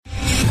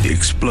The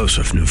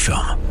explosive new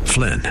film,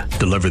 Flynn,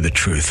 deliver the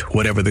truth,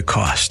 whatever the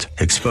cost,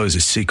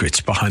 exposes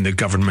secrets behind the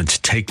government's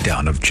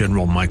takedown of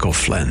General Michael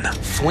Flynn.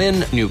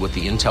 Flynn knew what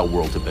the intel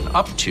world had been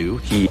up to.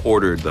 He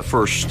ordered the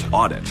first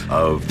audit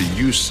of the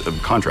use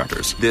of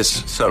contractors.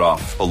 This set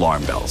off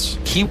alarm bells.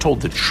 He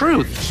told the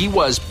truth. He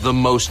was the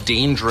most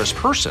dangerous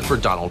person for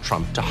Donald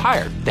Trump to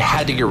hire. They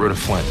had to get rid of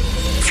Flynn.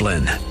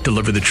 Flynn,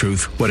 deliver the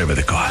truth, whatever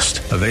the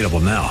cost. Available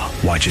now.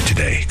 Watch it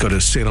today. Go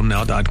to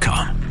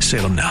salemnow.com.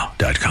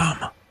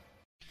 salemnow.com.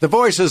 The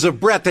voices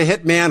of Bret the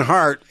Hitman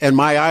Hart and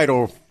my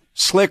idol,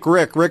 Slick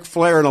Ric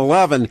Flair in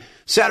 11.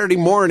 Saturday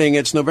morning,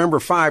 it's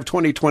November 5,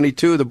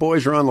 2022. The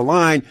boys are on the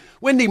line.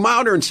 Windy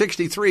Milder in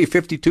 63,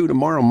 52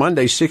 tomorrow,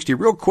 Monday, 60.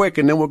 Real quick,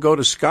 and then we'll go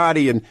to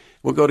Scotty and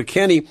we'll go to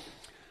Kenny.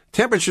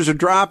 Temperatures are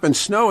dropping.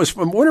 Snow is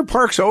from Winter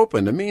Park's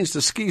open. It means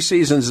the ski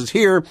season is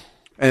here,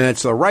 and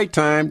it's the right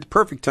time, the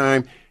perfect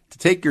time to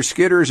take your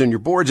skidders and your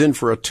boards in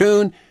for a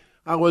tune.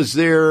 I was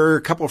there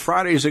a couple of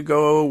Fridays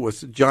ago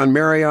with John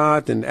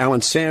Marriott and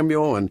Alan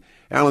Samuel and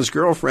Alan's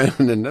girlfriend,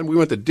 and then we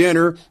went to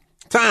dinner.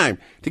 Time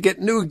to get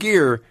new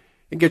gear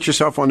and get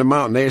yourself on the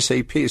mountain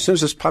ASAP. As soon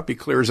as this puppy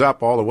clears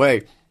up all the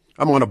way,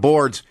 I'm on the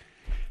boards.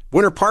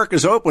 Winter Park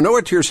is open. Owe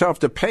it to yourself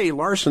to pay.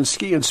 Larson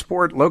Ski and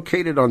Sport,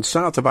 located on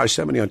south of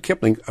I-70 on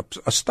Kipling,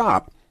 a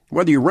stop.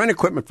 Whether you rent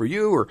equipment for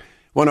you or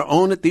want to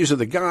own it, these are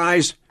the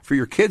guys for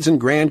your kids and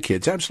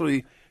grandkids.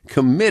 Absolutely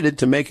committed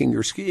to making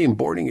your skiing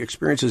boarding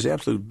experiences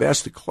absolute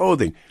best. The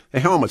clothing, the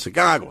helmets, the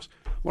goggles.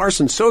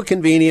 Larson's so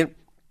convenient.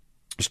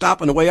 Stop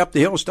on the way up the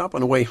hill, stop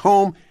on the way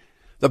home.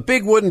 The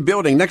big wooden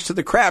building next to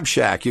the Crab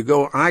Shack. You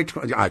go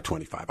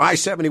I-25,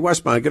 I-70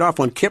 westbound, get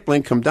off on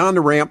Kipling, come down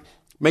the ramp,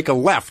 make a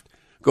left,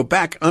 go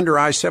back under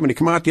I-70,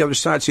 come out the other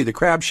side, see the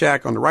Crab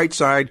Shack on the right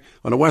side,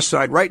 on the west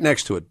side, right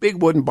next to it.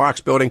 Big wooden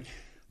box building.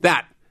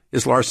 That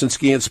is Larson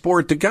Ski and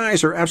Sport. The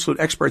guys are absolute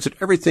experts at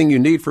everything you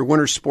need for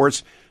winter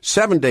sports,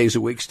 7 days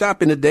a week.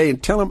 Stop in today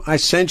and tell them I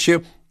sent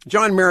you.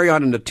 John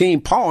Marriott and the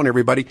team, Paul and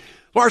everybody.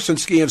 Larson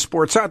Ski and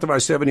Sport, south of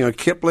I-70 on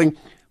Kipling.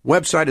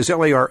 Website is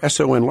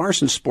LARSON,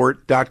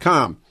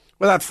 larsonsport.com.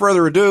 Without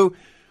further ado,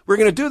 we're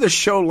going to do this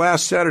show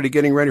last Saturday,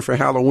 getting ready for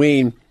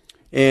Halloween,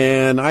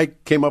 and I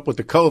came up with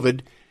the COVID.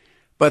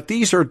 But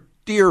these are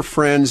dear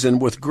friends and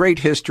with great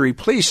history.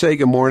 Please say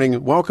good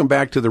morning. Welcome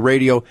back to the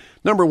radio.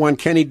 Number one,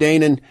 Kenny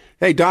Danon.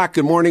 Hey, Doc,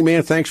 good morning,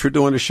 man. Thanks for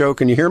doing the show.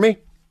 Can you hear me?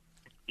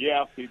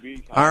 Yeah,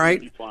 PB. All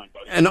right. Fine,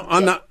 and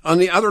on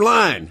the other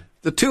line,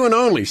 the two and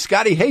only,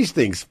 Scotty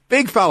Hastings.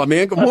 Big fella,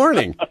 man. Good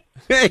morning.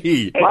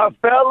 Hey. My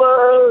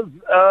fellas,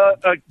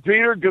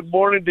 Peter, good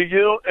morning to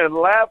you. And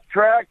Laugh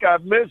Track, I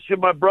miss you,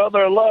 my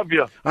brother. I love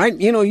you.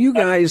 You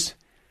guys,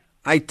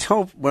 I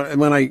tell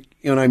when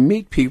I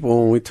meet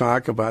people and we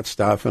talk about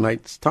stuff, and I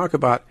talk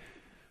about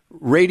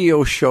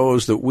radio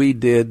shows that we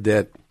did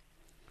that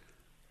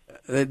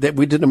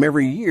we did them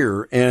every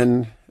year,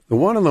 and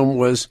one of them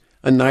was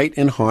A Night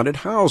in Haunted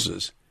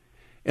Houses,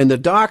 and the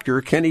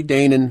doctor Kenny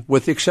Danon,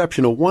 with the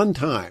exception of one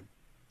time.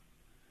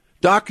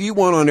 Doc, you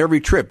went on every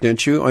trip,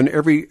 didn't you? On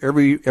every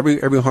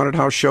haunted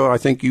house show, I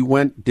think you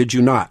went. Did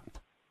you not?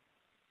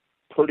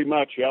 Pretty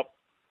much, yep.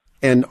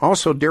 And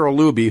also Daryl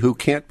Luby, who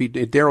can't be.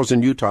 Daryl's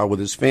in Utah with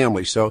his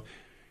family, so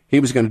he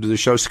was going to do the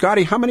show.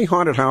 Scotty, how many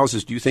haunted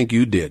houses do you think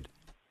you did?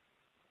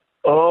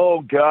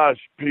 Oh gosh,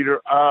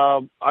 Peter, I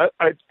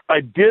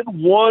did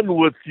one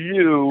with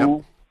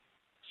you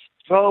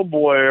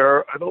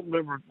somewhere. I don't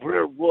remember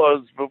where it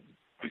was, but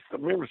I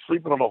remember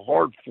sleeping on a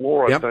hard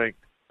floor. I think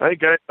I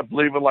ended up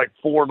leaving like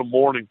 4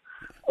 a.m.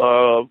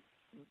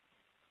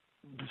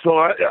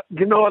 So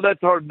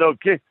that's hard to know.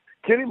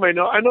 Kenny may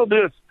know. I know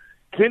this.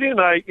 Kenny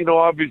and I,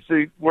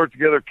 obviously worked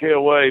together at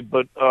KOA,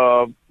 but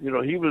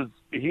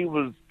he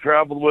was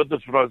traveling with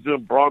us when I was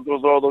doing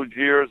Broncos all those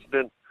years. And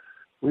then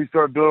we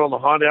started doing all the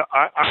haunted.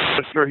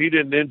 I'm sure he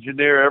didn't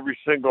engineer every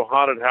single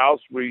haunted house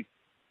we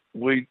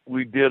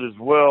did as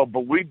well,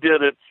 but we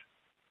did it.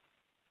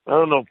 I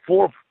don't know,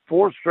 4 or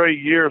 5 straight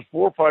years.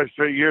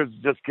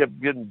 It just kept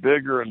getting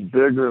bigger and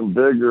bigger and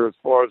bigger. As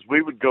far as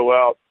we would go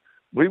out,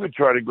 we would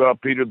try to go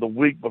out, Peter, the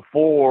week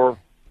before.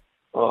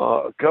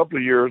 A couple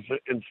of years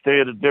and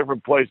stay at a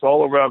different place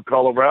all around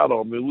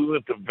Colorado. I mean, we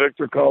went to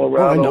Victor,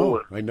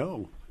 Colorado. I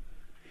know.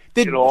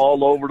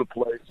 All over the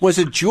place. Was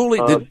it Julie?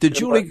 Did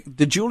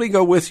Julie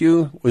go with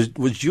you? Was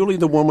Julie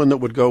the woman that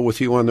would go with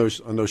you on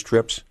those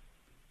trips?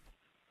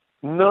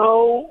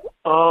 No.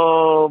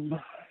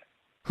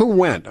 Who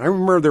went? I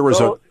remember there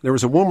was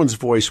a woman's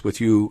voice with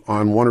you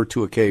on 1 or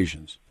 2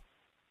 occasions.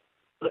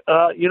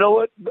 You know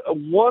what?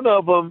 One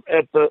of them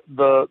at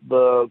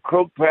the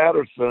Croak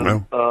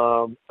Patterson,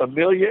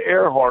 Amelia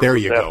Earhart. There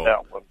you go.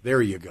 That one.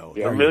 There you go.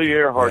 Yeah, Amelia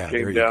Earhart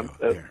came down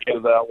to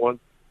that one.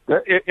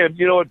 And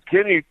you know what?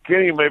 Kenny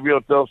may be able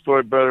to tell a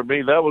story better than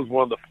me. That was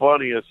one of the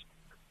funniest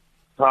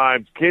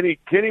times.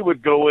 Kenny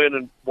would go in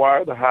and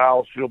wire the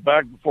house.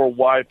 Back before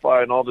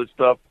Wi-Fi and all this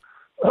stuff,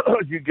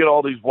 you get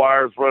all these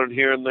wires running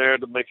here and there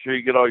to make sure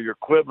you get all your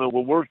equipment.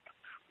 Well,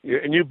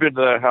 and you've been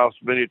to that house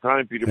many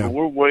times, Peter, but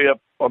we're way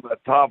up on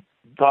that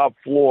top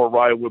floor,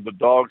 right, where the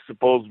dog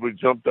supposedly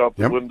jumped out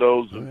the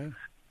windows and,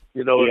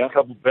 a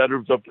couple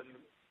bedrooms up there.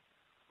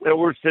 and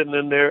we're sitting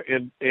in there,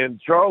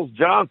 and Charles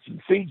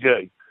Johnson,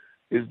 CJ,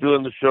 is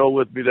doing the show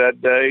with me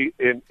that day,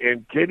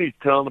 and Kenny's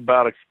telling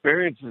about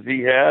experiences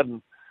he had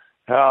and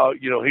how,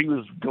 he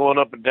was going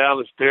up and down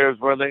the stairs,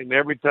 and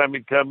every time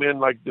he'd come in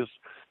like this,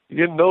 you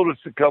didn't notice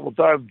a couple of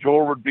times,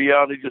 drawer would be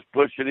out, he'd just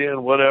push it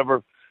in,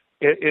 whatever.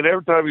 And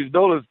every time he's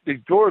noticed,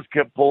 these drawers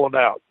kept pulling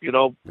out,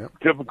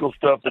 typical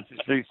stuff that you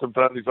see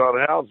sometimes in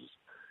haunted houses.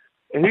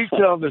 And he's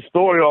telling this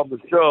story on the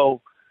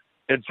show,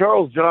 and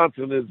Charles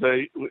Johnson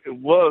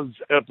was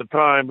at the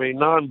time a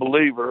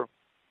non-believer,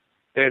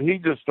 and he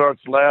just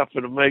starts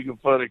laughing and making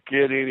fun of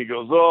Kenny, and he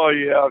goes, "Oh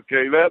yeah,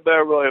 okay, that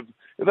really happened.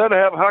 If that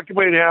happened, how come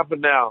it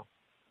happen now?"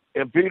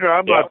 And Peter,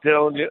 I'm not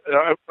telling you.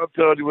 I'm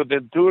telling you,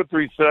 within 2 or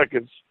 3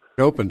 seconds,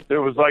 opened.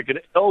 There was like an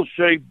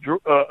L-shaped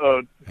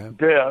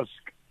desk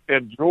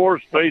and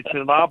drawers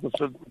facing in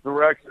opposite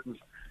directions,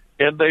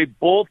 and they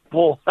both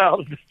pull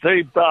out at the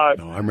same time.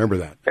 No, I remember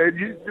that. And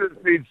you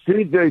just see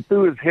CJ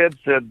threw his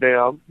headset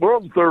down. We're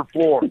on the 3rd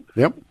floor.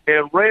 Yep.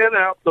 And ran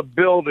out the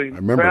building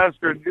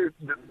faster than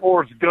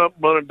Forrest Gump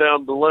running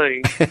down the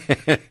lane.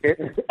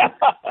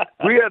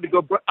 I had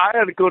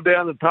to go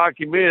down and talk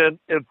him in,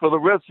 and for the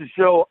rest of the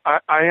show,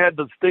 I had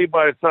to stay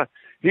by his side.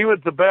 He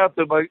went to the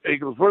bathroom. He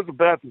goes, "Where's the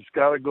bathroom,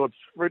 Scott?" I go, "It's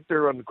right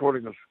there on the corner."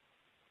 He goes,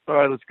 "All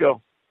right, let's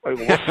go." I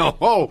go,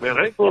 "Oh, man,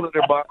 I ain't going in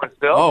there by myself."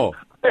 Oh.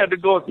 I had to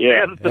go and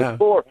stand at the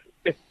door.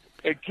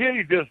 And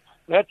Kenny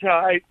that's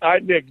how I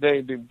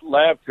nicknamed him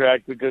Laugh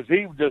Track, because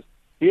he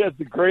has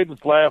the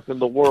greatest laugh in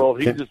the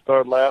world. He just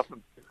started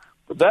laughing.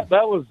 But that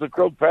was the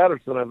Croak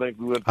Patterson, I think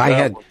we went to. I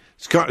had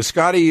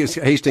Scotty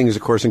Hastings,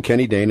 of course, and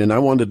Kenny Dane, and I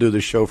wanted to do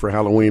this show for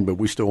Halloween, but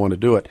we still want to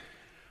do it.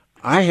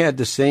 I had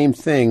the same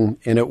thing,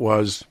 and it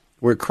was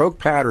we're at Croak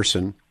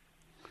Patterson,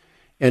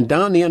 and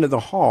down the end of the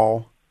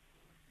hall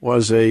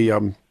was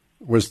there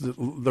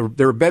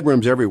were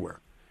bedrooms everywhere.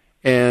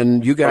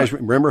 And you guys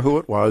remember who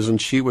it was,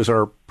 and she was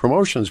our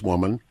promotions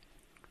woman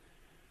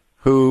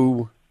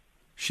who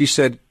she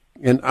said,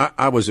 and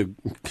I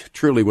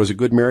truly was a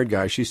good married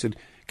guy. She said,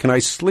 "Can I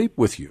sleep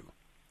with you?"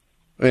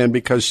 And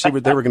because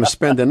they were going to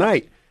spend the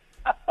night.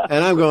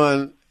 And I'm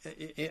going,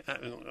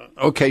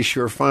 "Okay,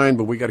 sure, fine,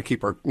 but we got to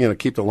keep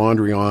keep the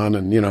laundry on."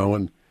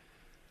 And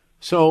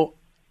so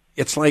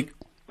it's like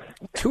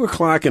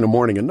 2:00 in the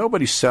morning and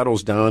nobody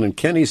settles down, and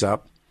Kenny's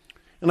up.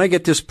 And I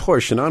get this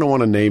push, and I don't want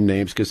to name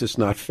names because it's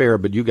not fair,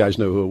 but you guys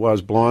know who it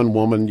was. Blonde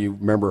woman, you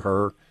remember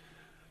her.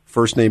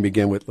 First name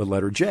began with the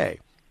letter J.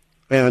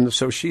 And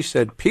so she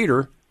said,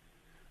 "Peter."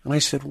 And I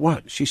said,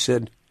 "What?" She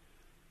said,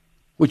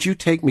 "Would you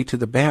take me to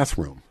the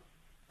bathroom?"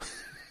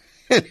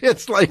 And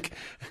it's like,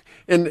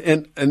 and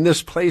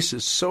this place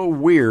is so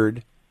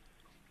weird.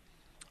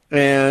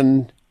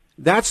 And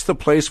that's the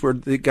place where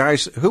the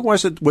guys, who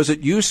was it? Was it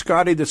you,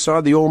 Scotty, that saw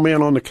the old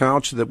man on the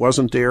couch that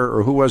wasn't there?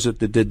 Or who was it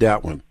that did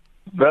that one?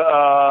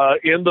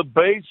 In the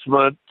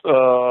basement,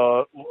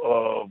 gosh,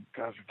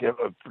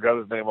 I forgot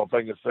his name. I'll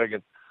think in a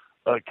second.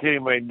 Kenny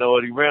may know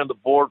it. He ran the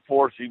board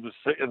for us. He was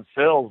in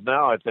sales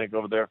now, I think,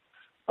 over there.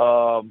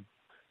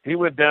 He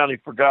went down. He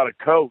forgot a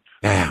coat.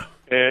 Yeah.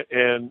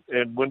 And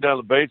went down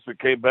the basement,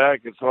 came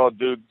back, and saw a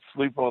dude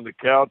sleep on the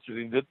couch, and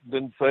he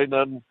didn't say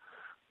nothing.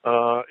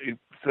 He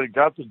said he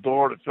got the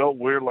door, and it felt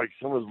weird, like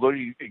someone was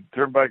looking. He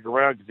turned back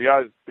around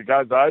because the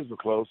guy's eyes were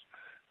closed.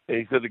 And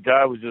he said the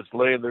guy was just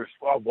laying there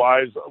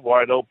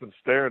wide open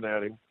staring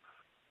at him.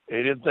 And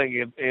he didn't think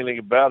anything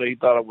about it. He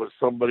thought it was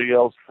somebody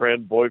else,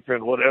 friend,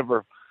 boyfriend,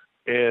 whatever.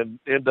 And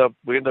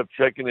we end up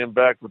checking in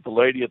back with the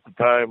lady at the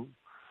time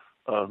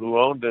who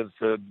owned it and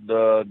said,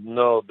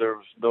 "No,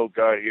 there's no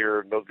guy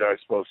here. No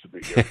guy's supposed to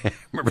be here."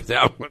 Remember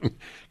that one?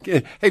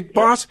 Hey,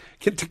 boss,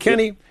 to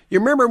Kenny, you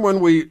remember when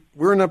we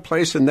were in a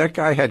place and that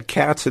guy had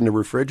cats in the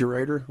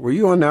refrigerator? Were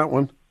you on that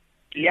one?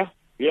 Yeah.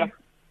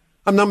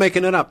 I'm not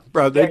making it up,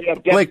 bro.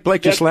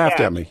 Blake just laughed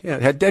cats. at me. Yeah,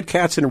 it had dead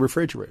cats in the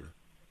refrigerator.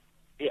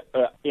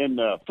 In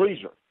the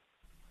freezer.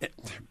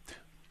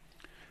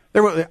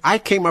 I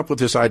came up with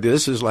this idea.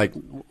 This is like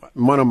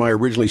one of my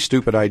originally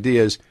stupid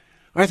ideas.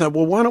 I thought,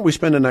 well, why don't we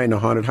spend a night in a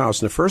haunted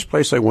house? And the first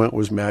place I went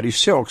was Maddie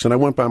Silks, and I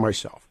went by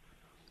myself.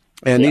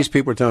 And these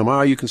people were telling me,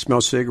 "Oh, you can smell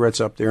cigarettes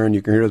up there, and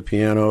you can hear the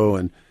piano."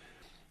 And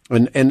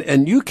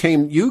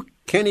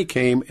Kenny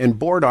came and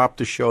board opped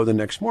the show the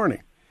next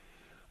morning.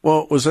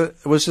 Well, it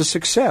was a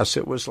success.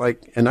 It was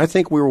like, and I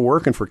think we were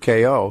working for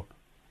KO,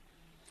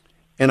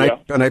 and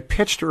I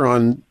pitched her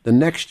on the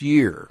next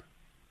year.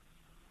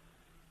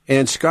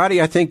 And Scotty,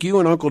 I think you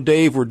and Uncle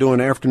Dave were doing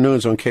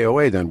afternoons on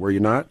KOA then, were you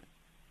not?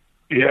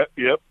 Yeah,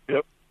 yep.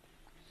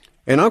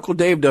 And Uncle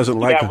Dave doesn't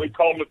like. Yeah, we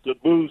called it the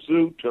Boo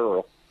Zoo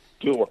tour.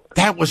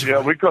 That was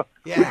we call.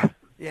 Yeah.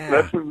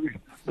 That's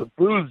the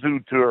Boo Zoo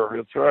tour.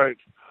 That's right.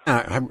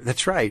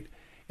 That's right.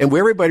 And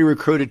everybody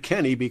recruited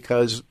Kenny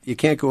because you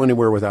can't go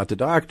anywhere without the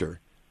doctor.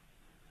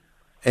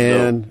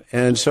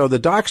 And so the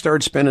doc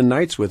started spending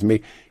nights with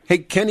me. Hey,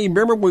 Kenny,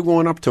 remember we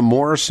went up to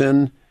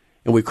Morrison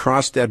and we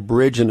crossed that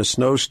bridge in a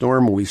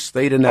snowstorm and we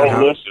stayed in that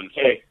house? Listen,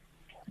 hey,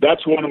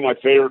 that's one of my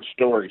favorite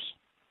stories.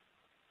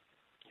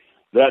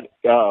 That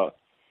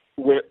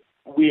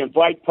we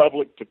invite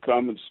public to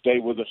come and stay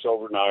with us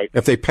overnight.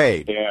 If they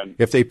paid. And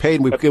if they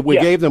paid, we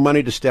gave them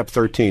money to Step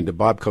 13, to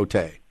Bob Cote.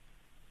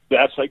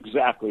 That's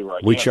exactly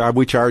right. We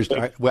charged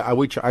I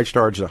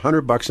charged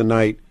 $100 a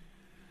night,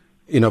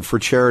 for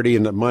charity,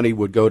 and the money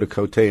would go to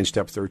Cote and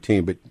Step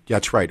 13. But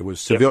that's right. It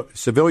was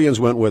civilians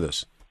went with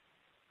us.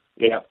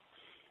 Yeah.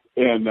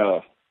 And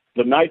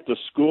the night the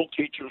school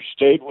teachers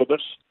stayed with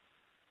us,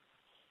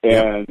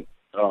 and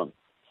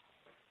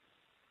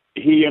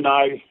he and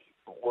I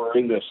were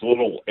in this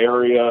little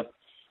area,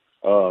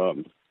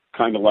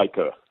 kind of like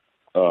a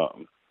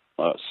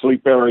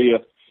sleep area.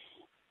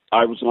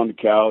 I was on the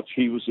couch.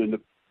 He was in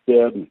the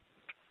bed. And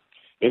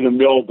in the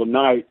middle of the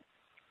night,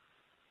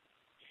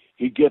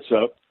 he gets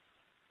up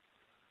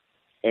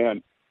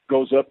and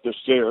goes up the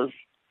stairs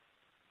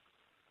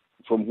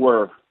from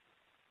where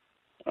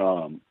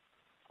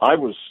I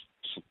was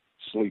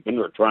sleeping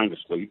or trying to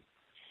sleep.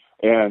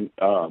 And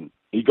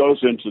he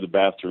goes into the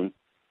bathroom.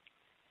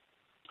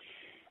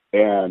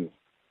 And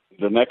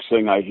the next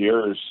thing I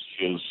hear is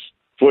his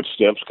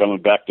footsteps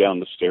coming back down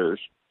the stairs.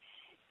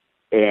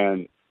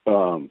 And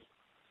because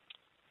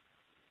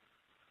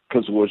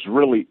it was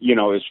really,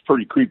 it's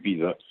pretty creepy.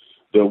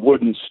 The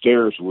wooden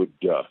stairs would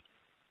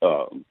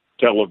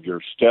tell of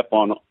your step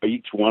on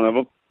each one of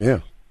them. Yeah.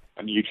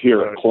 And you'd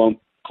hear a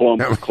clump,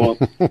 clump,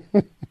 clump.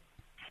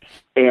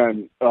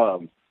 And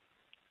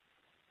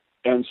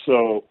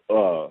so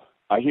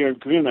I hear him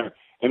come in there,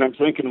 and I'm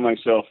thinking to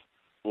myself,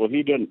 well,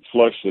 he didn't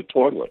flush the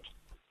toilet.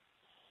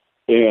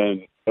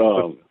 And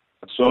so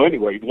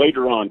anyway,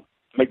 later on,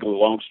 make a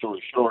long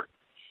story short,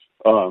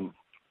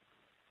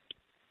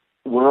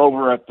 we're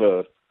over at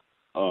the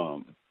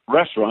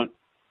restaurant,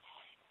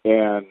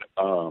 and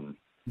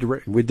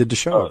we did the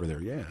show over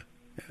there,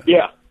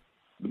 yeah,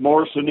 the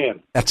Morrison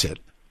Inn. That's it.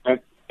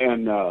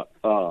 And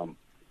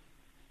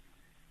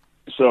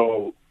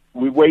so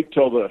we wait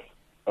till the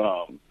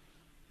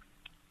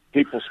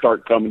people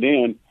start coming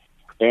in,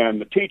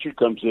 and the teacher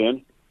comes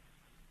in.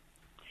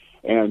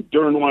 And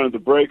during one of the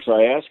breaks,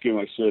 I asked him,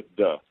 I said,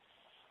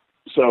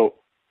 so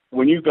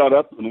when you got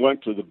up and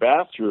went to the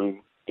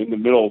bathroom in the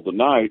middle of the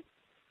night,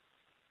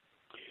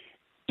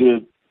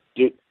 did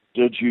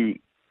you,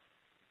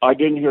 I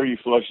didn't hear you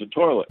flush the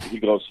toilet. He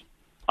goes,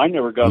 I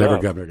never got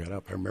up. Never got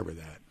up. I remember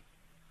that.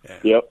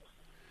 Yeah. Yep.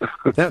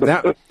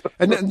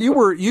 And then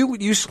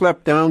you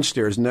slept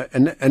downstairs, and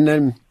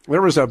then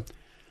there was a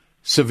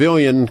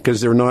civilian, because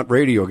they're not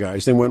radio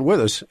guys. They went with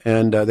us,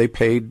 and they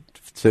paid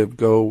to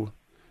go,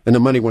 and the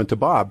money went to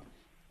Bob.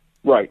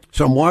 Right.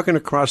 So I'm walking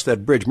across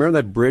that bridge.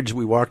 Remember that bridge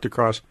we walked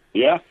across?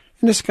 Yeah.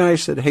 And this guy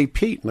said, "Hey,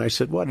 Pete," and I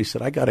said, "What?" He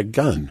said, "I got a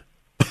gun."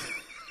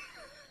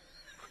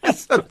 I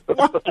said,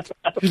 "What?"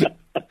 I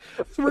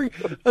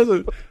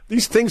said,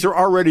 "These things are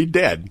already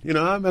dead. I'm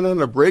not going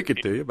to break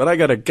it to you, but I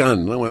got a gun."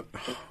 And I went,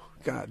 "Oh,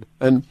 God."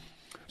 And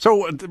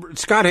so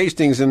Scott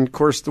Hastings, and, of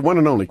course, the one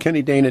and only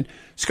Kenny Danan.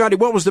 Scotty,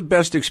 what was the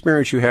best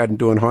experience you had in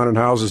doing haunted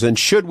houses, and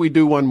should we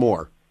do one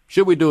more?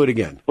 Should we do it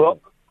again?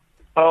 Well,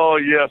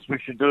 yes, we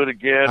should do it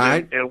again.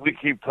 Right. And we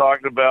keep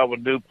talking about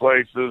with new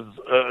places.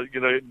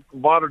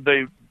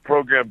 Modern-day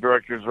program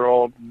directors are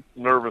all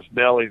nervous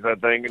Nellies, I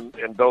think,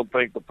 and don't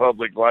think the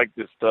public like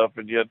this stuff,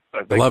 and yet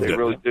I think they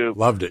really do.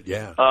 Loved it,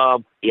 yeah.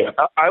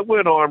 I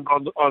went armed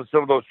on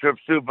some of those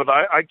trips, too, but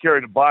I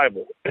carried a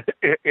Bible.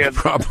 And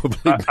probably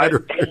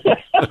better.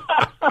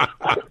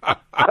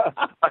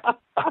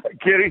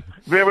 Kitty,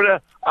 remember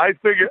that? I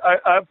figured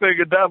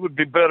that would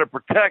be better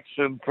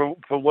protection for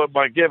what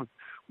might give.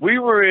 We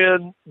were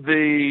in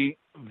the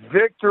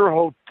Victor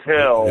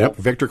Hotel. Yep,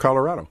 Victor,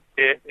 Colorado.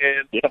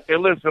 And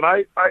listen,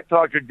 I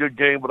talked a good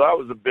game, but I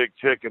was a big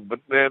chicken.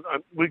 But, man,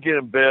 we get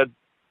in bed,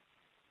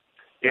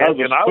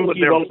 and I would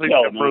never sleep in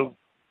that room.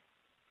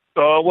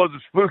 So it was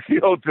a spooky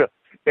hotel.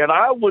 And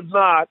I would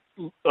not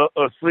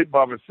sleep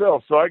by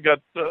myself. So I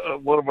got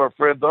one of our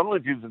friends, I don't know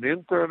if he's an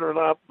intern or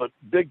not, but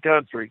big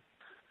country.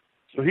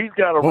 So he's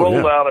got to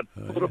roll out at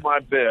the foot of my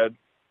bed.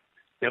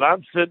 And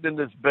I'm sitting in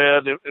this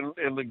bed,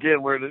 and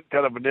again, we're in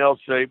kind of an L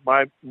shape.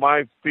 My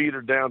feet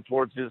are down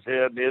towards his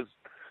head, and his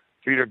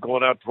feet are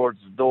going out towards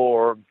the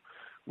door.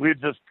 We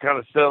just kind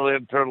of settle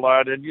in, turn the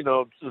light in,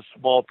 it's just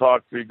small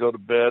talk before you go to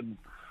bed. And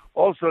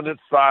all of a sudden,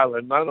 it's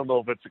silent. And I don't know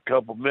if it's a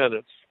couple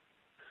minutes.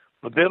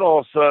 But then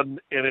all of a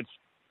sudden, and it's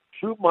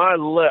to my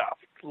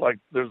left, like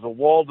there's a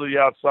wall to the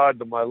outside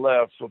to my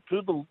left. So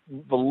to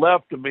the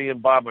left of me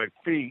and by my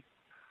feet,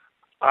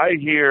 I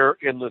hear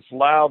in this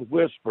loud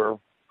whisper,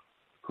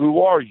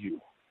 "Who are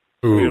you?"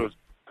 It was,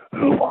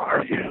 "Who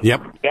are you?"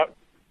 Yep.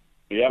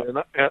 And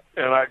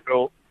I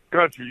go,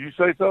 "Country, you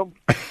say something?"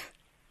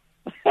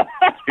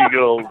 He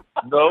goes,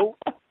 "No."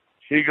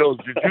 He goes,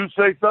 "Did you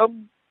say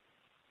something?"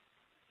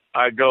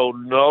 I go,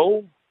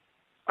 "No."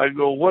 I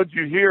go, "What'd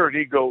you hear?" And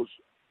he goes,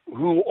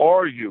 "Who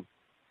are you?"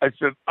 I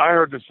said, "I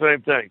heard the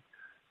same thing."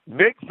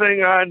 Next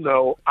thing I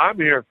know, I'm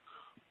here,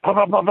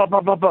 running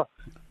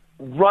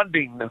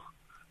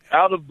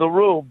out of the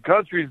room.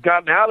 Country's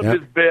gotten out of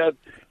his bed.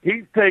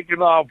 He's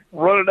taking off,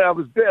 running out of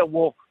his bed.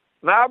 Well,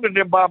 now I'm in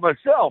there by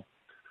myself.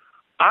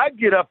 I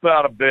get up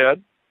out of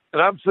bed,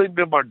 and I'm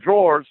sleeping in my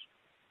drawers,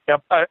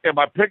 and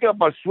I pick up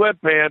my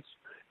sweatpants,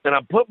 and I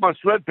put my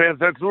sweatpants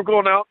there because we're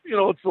going out. You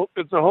know,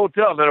 it's a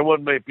hotel, and there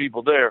wasn't many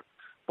people there.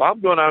 But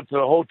I'm going out to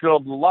the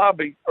hotel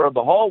lobby or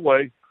the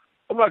hallway.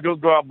 I'm not going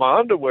to go out in my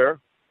underwear,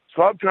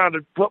 so I'm trying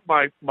to put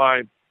my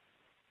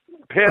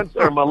pants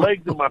or my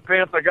legs in my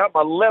pants. I got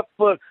my left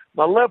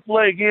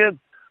leg in.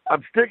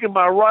 I'm sticking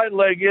my right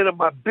leg in, and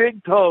my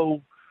big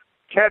toe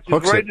catches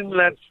Hooks right it. into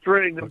that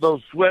string of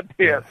those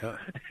sweatpants. Yeah.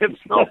 And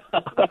so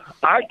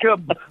I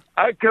come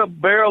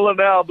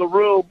barreling out of the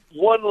room,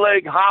 one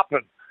leg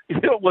hopping,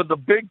 with the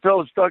big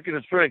toe stuck in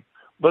a string.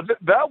 But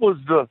that was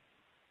the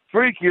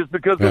freakiest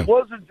because it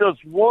wasn't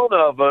just one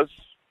of us,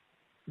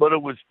 but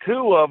it was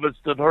two of us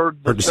that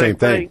heard the same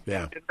thing.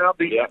 Yeah. And now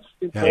the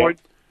interesting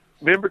point.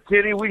 Remember,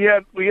 Kenny, we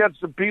had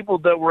some people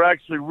that were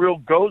actually real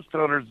ghost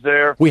hunters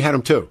there. We had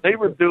them too. They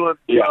were doing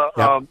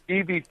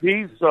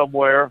EVPs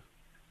somewhere,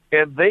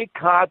 and they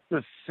caught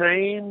the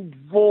same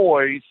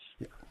voice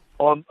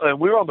and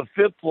we were on the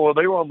 5th floor.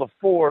 They were on the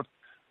 4th.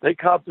 They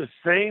caught the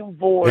same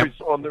voice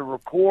on the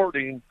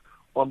recording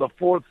on the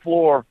 4th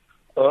floor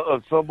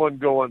of someone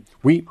going,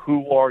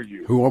 "Who are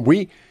you?" Who are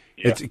we?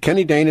 Yeah. It's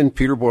Kenny Dane and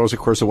Peter Boyles, of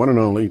course, the one and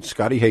only.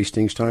 Scotty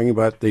Hastings talking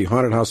about the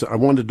haunted house. I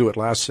wanted to do it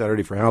last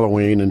Saturday for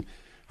Halloween, and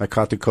I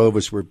caught the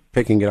COVID. We're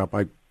picking it up.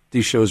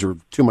 These shows are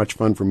too much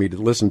fun for me to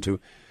listen to.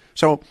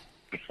 So,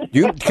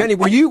 Kenny,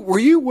 were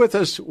you with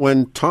us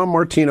when Tom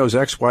Martino's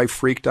ex-wife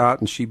freaked out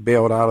and she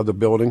bailed out of the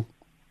building?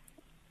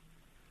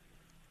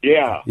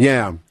 Yeah.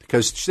 Yeah,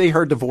 because they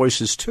heard the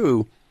voices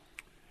too.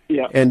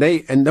 Yeah.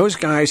 And those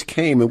guys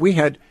came, and we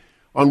had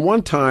on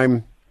one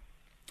time.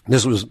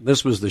 This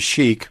was the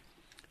Sheik,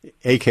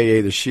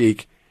 a.k.a. the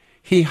Sheik.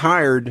 He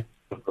hired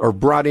or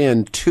brought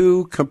in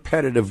 2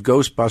 competitive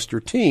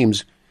Ghostbuster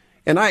teams.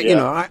 And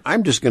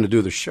I'm just going to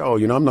do the show.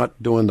 I'm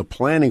not doing the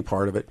planning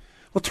part of it.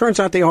 Well, it turns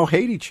out they all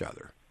hate each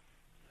other.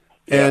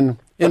 And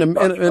in the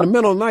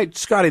middle of the night,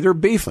 Scotty, they're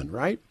beefing,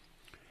 right?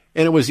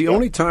 And it was the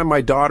only time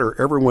my daughter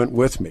ever went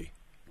with me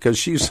because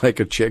she's like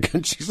a chick.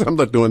 And I'm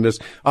not doing this.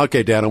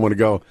 Okay, Dad, I want to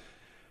go.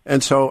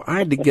 And so I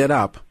had to get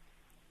up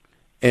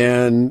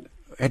and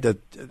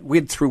we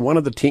had through one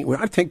of the team.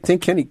 I think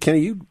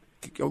Kenny,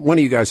 one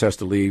of you guys has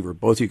to leave or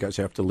both of you guys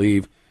have to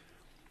leave.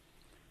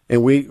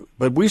 And we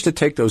used to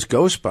take those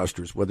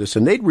Ghostbusters with us,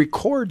 and they'd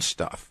record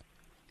stuff.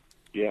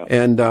 Yeah.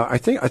 And I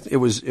think it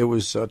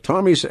was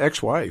Tommy's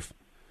ex-wife,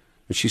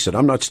 and she said,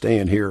 "I'm not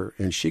staying here,"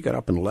 and she got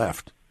up and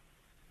left.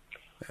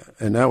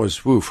 And that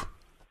was woof.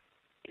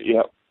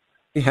 Yeah.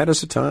 He had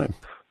us a time.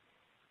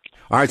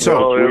 All right, so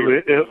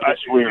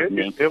that's weird,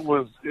 man. It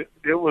was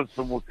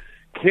some.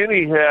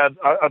 Kenny had.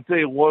 I'll tell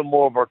you one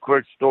more of our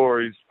quick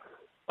stories.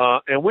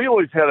 And we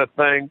always had a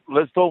thing.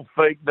 Let's don't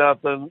fake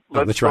nothing.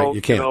 That's right.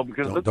 You can't.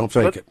 Because don't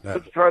fake it.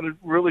 Let's try to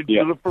really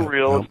do it for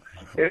real.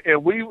 No.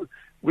 And we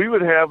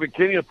would have, and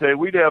Kenny will tell you,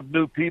 we'd have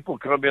new people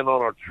come in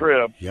on our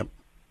trip. Yep.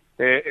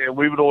 And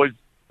we would always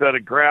set a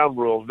ground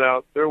rules.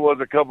 Now, there was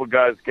a couple of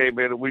guys came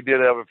in, and we did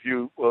have a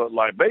few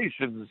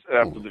libations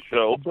after the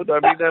show. But, I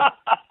mean,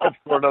 that's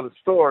for another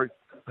story.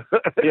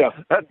 Yeah.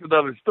 That's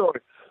another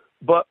story.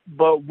 But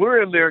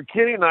we're in there, and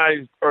Kenny and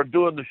I are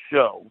doing the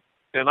show.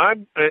 And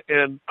I'm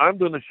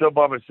doing the show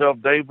by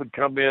myself. Dave would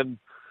come in.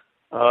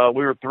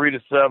 We were 3 to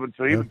 7,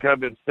 so he would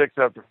come in 6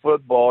 after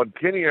football. And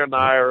Kenny and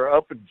I are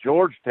up in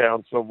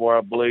Georgetown somewhere,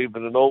 I believe,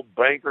 in an old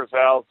banker's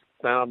house,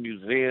 town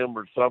museum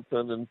or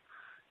something,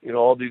 and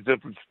all these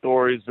different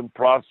stories and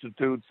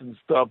prostitutes and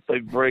stuff they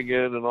bring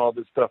in and all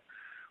this stuff.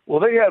 Well,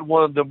 they had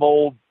one of them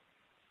old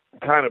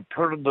kind of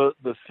turn of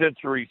the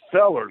century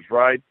cellars,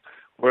 right?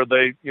 Where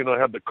they,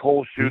 have the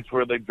coal chutes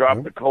where they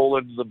drop the coal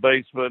into the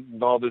basement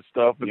and all this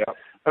stuff. And,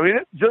 I mean,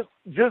 it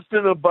just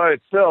in and by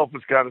itself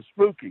is kind of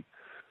spooky.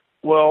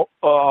 Well,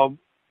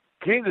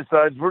 King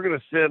decides we're going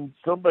to send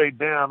somebody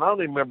down. I don't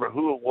even remember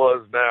who it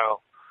was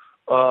now,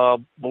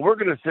 but we're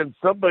going to send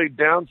somebody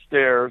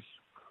downstairs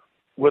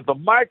with a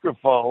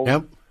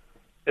microphone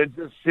and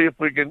just see if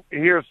we can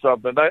hear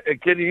something.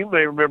 And Kenny, you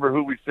may remember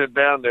who we sent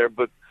down there,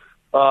 but.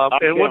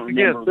 And once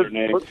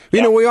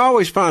again, we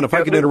always found, if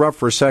I could interrupt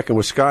for a second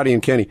with Scotty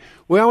and Kenny,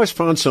 we always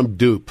found some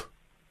dupe.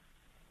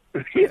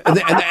 No,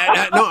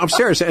 I'm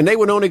serious. And they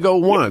would only go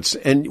once,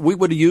 and we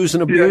would use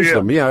and abuse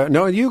them. Yeah,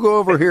 no, you go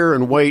over here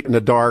and wait in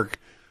the dark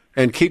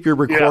and keep your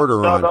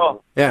recorder on.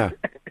 No. Yeah.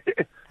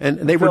 And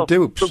they were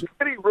dupes. So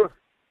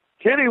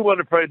Kenny wouldn't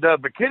have probably done,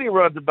 but Kenny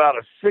runs about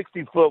a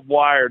 60-foot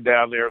wire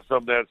down there or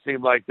something that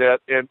seemed like that,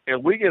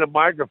 and we get a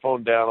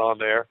microphone down on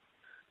there.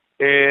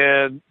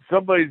 And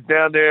somebody's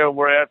down there, and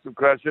we're asking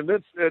questions.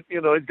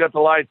 He's got the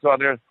lights on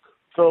there.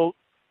 So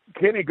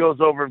Kenny goes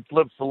over and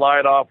flips the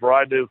light off, or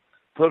I do,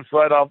 flips the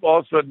light off. All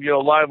of a sudden,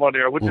 live on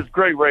air, which is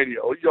great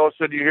radio. All of a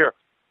sudden, you hear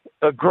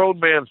a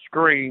grown man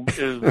scream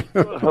is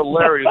a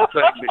hilarious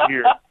thing to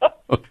hear.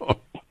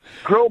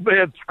 Grown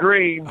man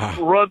scream,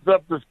 runs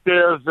up the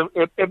stairs,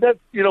 and then,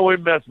 we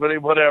mess with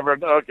him, whatever.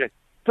 Okay.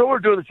 So we're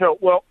doing the show.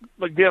 Well,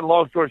 again,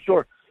 long story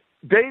short,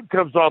 Dave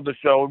comes on the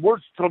show, and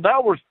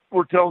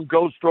we're telling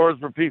ghost stories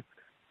for people.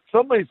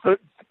 Somebody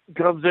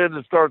comes in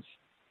and starts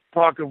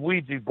talking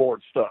Ouija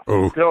board stuff,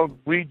 telling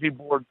Ouija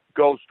board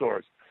ghost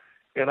stories.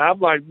 And I'm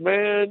like,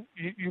 man,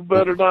 you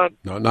better not.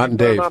 No, not in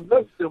Dave. Not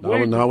with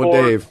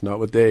Dave. Not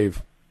with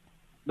Dave.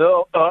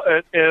 No,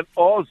 and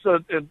all of a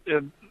sudden,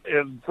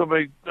 and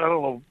somebody, I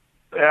don't know,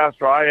 asked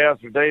her, I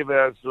asked her, Dave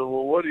asked her,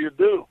 well, what do you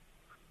do?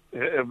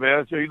 And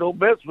man, so you don't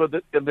mess with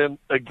it. And then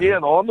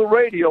again, on the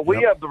radio,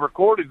 we have the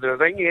recording there. I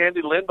think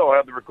Andy Lindo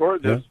had the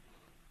recording this.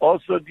 All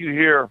of a sudden you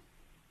hear,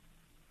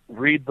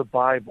 read the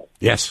Bible.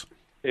 Yes.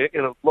 In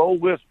a low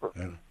whisper.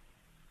 Yeah.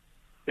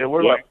 And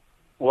we're like,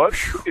 what?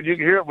 And you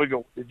can hear it. We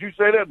go, did you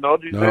say that? No,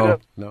 did you say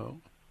that?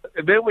 No.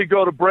 And then we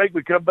go to break.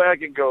 We come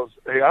back and goes,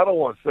 hey, I don't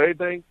want to say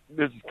anything.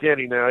 This is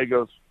Kenny now. He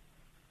goes,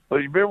 well,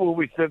 you remember when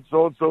we sent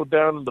so-and-so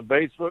down in the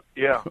basement?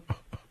 Yeah.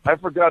 I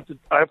forgot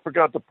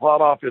to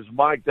pot off his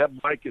mic. That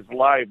mic is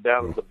live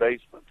down in the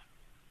basement.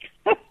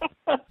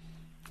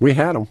 We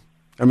had him.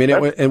 I mean,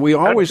 and we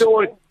always...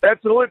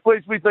 That's the only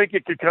place we think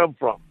it could come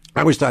from.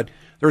 I always thought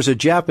there's a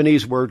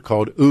Japanese word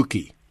called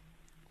uki,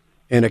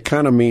 and it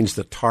kind of means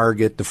the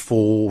target, the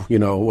fool,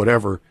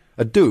 whatever,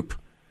 a dupe.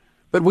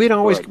 But we'd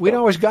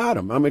always got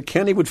them. I mean,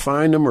 Kenny would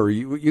find them, or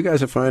you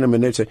guys would find them,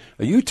 and they'd say,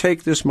 you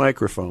take this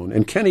microphone.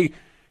 And Kenny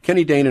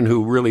Danon,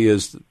 who really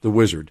is the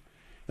wizard,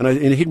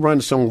 and he'd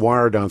run some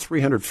wire down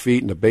 300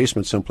 feet in the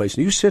basement someplace,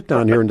 and you sit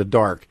down here in the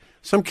dark.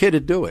 Some kid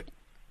would do it.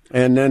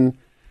 And then,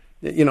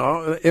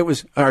 it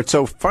was, all right,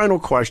 so final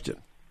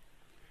question.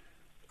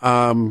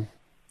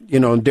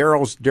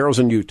 Daryl's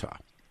in Utah.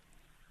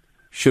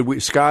 Should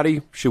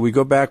we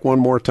go back one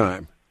more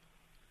time?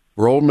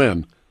 We're old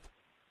men.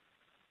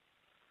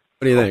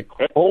 What do you think?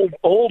 Old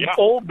men.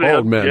 Old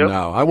men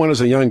now. I went as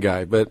a young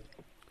guy, but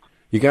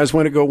you guys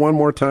want to go one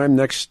more time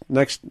next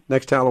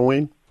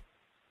Halloween?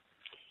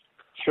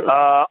 Sure.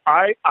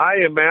 I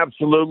am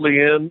absolutely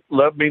in.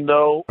 Let me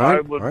know. All right.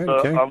 I would.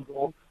 Okay.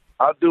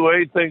 I'll do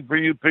anything for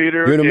you,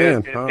 Peter. You're the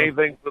man. And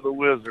anything for the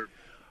Wizard.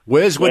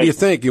 Wiz, what do you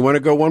think? You want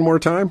to go one more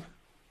time?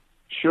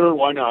 Sure,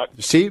 why not?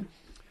 See,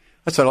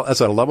 that's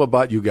what I love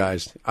about you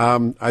guys.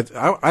 I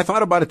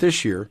thought about it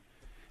this year,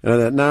 and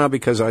I thought,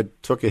 because I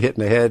took a hit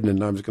in the head,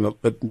 and I was going to.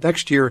 But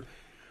next year,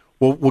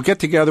 we'll get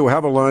together. We'll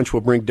have a lunch.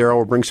 We'll bring Daryl.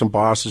 We'll bring some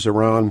bosses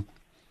around.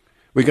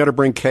 We got to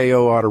bring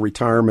KO out of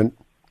retirement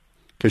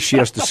because she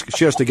has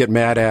to get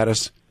mad at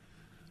us,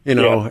 go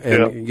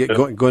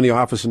in the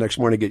office the next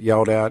morning, get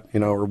yelled at,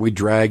 or we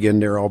drag in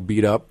there all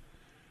beat up.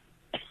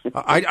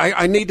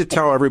 I need to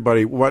tell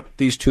everybody what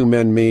these two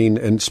men mean,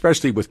 and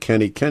especially with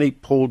Kenny. Kenny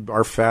pulled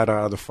our fat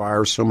out of the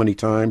fire so many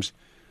times.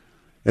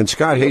 And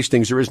Scott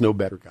Hastings, there is no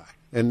better guy.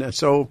 And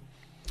so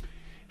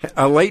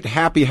a late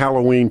happy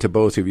Halloween to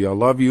both of you. I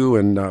love you.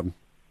 And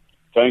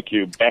thank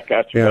you. Back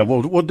at you. Yeah,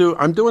 we'll do.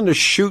 I'm doing the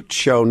shoot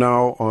show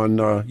now on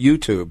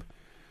YouTube.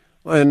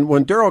 And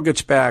when Daryl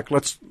gets back,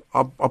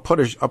 I'll put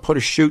a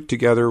shoot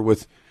together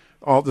with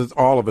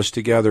all of us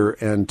together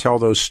and tell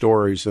those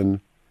stories.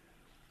 And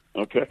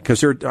okay,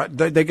 because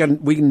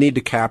we need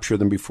to capture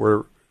them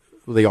before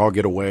they all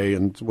get away.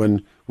 And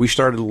when we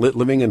started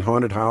living in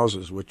haunted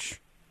houses,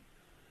 which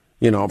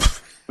something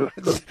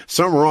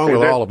wrong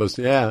with all of us.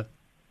 Yeah.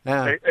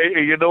 Hey,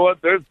 you know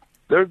what? There's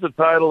the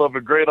title of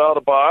a great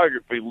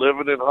autobiography,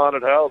 Living in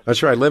Haunted Houses.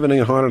 That's right, living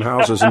in haunted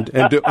houses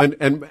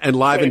and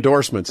live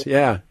endorsements.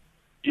 Yeah.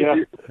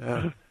 Yeah.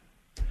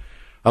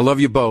 I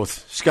love you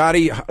both.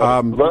 Scotty.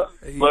 Love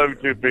you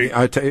too, Pete.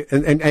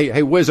 And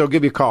hey, Wiz, I'll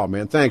give you a call,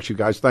 man. Thanks, you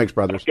guys. Thanks,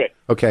 brothers.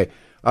 Okay.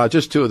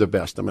 Just two of the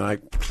best. I mean, all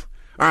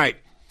right.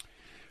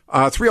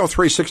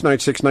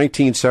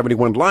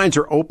 303-696-1971. Lines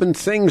are open.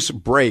 Things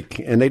break,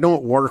 and they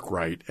don't work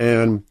right.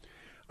 And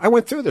I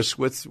went through this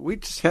we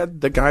just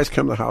had the guys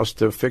come to the house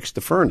to fix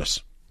the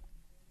furnace.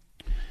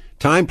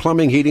 Time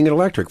Plumbing, Heating, and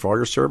Electric for all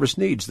your service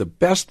needs. The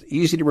best,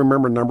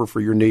 easy-to-remember number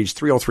for your needs,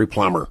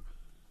 303-PLUMBER.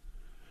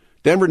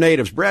 Denver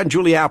natives, Brad and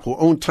Julie Apple,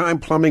 own Time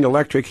Plumbing,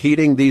 Electric,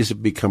 Heating. These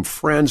have become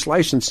friends,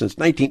 licensed since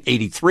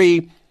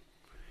 1983.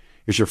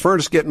 Is your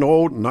furnace getting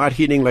old and not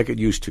heating like it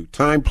used to?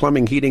 Time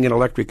Plumbing, Heating, and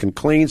Electric can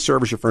clean,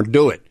 service your furnace.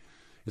 Do it.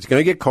 It's going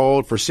to get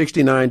cold. For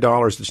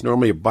 $69, it's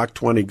normally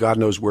 $120. God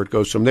knows where it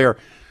goes from there.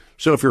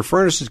 So if your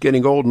furnace is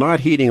getting old,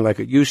 not heating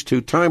like it used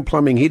to, Time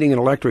Plumbing, Heating, and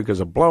Electric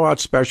is a blowout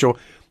special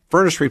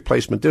furnace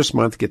replacement this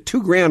month. Get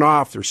 $2,000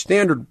 off their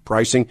standard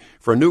pricing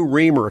for a new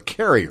Rheem or a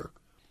Carrier.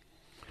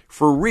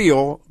 For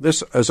real,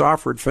 this is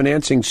offered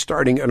financing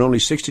starting at only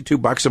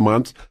 $62 a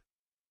month.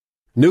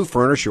 New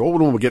furnace, your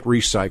old one will get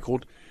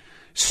recycled.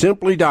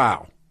 Simply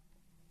dial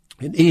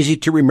an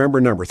easy-to-remember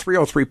number,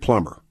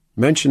 303-PLUMBER.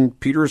 Mention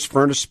Peter's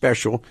Furnace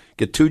Special.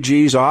 Get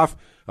 $2,000 off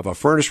of a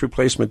furnace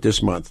replacement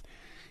this month.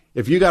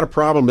 If you got a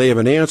problem, they have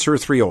an answer,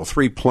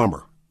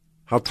 303-PLUMBER.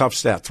 How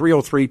tough's that?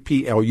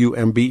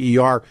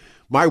 303-PLUMBER.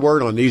 My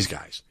word on these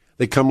guys.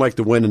 They come like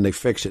the wind and they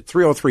fix it.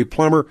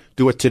 303-PLUMBER.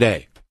 Do it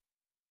today.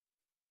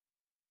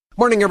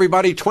 Morning,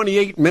 everybody.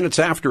 28 minutes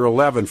after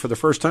 11 for the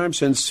first time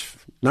since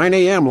 9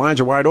 a.m. Lines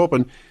are wide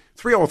open.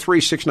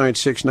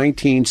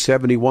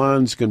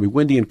 303-696-1971. It's going to be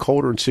windy and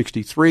colder and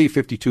 63,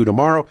 52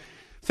 tomorrow.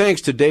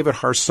 Thanks to David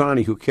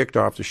Harsanyi, who kicked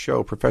off the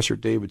show, Professor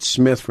David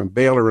Smith from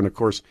Baylor, and, of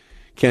course,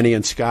 Kenny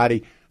and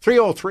Scotty.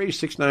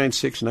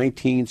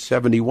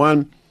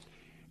 303-696-1971.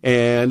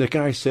 And the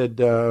guy said,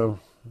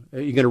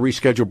 You're going to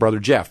reschedule Brother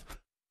Jeff.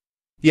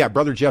 Yeah,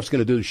 Brother Jeff's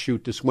going to do the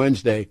shoot this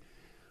Wednesday.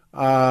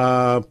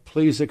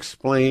 Please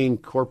explain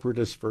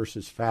corporatist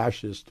versus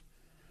fascist.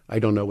 I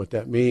don't know what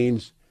that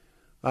means.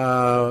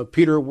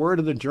 Peter, where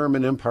did the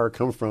German Empire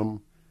come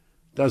from?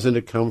 Doesn't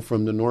it come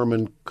from the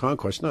Norman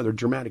conquest? No, they're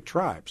Germanic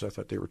tribes. I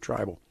thought they were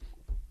tribal.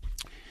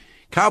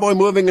 Cowboy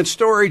Moving and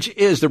Storage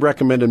is the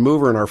recommended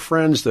mover, and our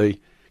friends, the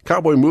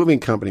Cowboy Moving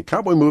Company,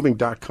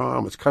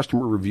 cowboymoving.com. It's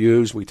customer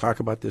reviews. We talk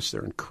about this.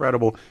 They're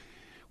incredible.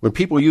 When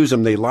people use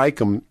them, they like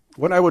them.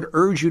 What I would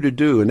urge you to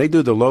do, and they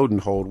do the load and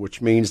hold,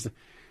 which means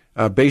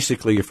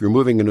basically if you're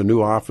moving in a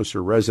new office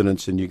or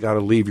residence and you got to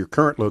leave your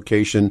current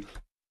location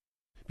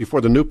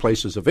before the new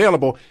place is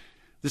available,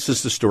 this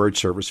is the storage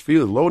service for you.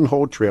 The load and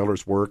hold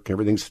trailers work.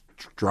 Everything's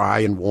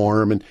dry and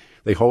warm, and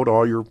they hold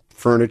all your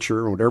furniture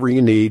or whatever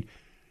you need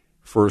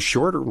for a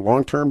short or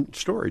long-term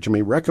storage. I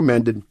mean,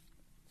 recommended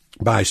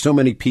by so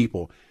many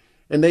people.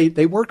 And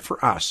they worked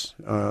for us,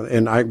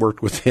 and I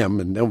worked with them,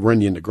 and they'll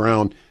run you in the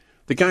ground.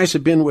 The guys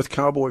have been with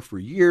Cowboy for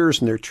years,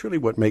 and they're truly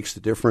what makes the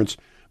difference.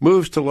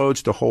 Moves to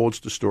loads to holds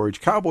to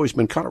storage. Cowboy's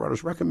been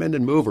Colorado's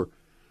recommended mover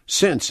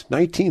since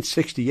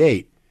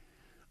 1968.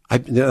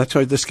 That's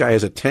why this guy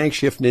has a tank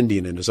shifting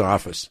Indian in his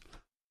office.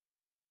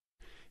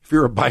 If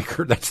you're a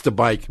biker, that's the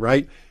bike,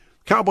 right?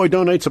 Cowboy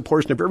donates a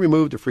portion of every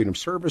move to Freedom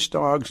Service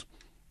Dogs.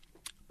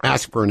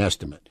 Ask for an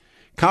estimate.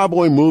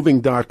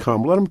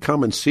 Cowboymoving.com. Let them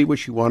come and see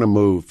what you want to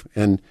move.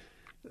 And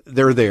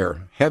they're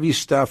there. Heavy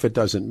stuff, it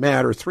doesn't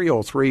matter.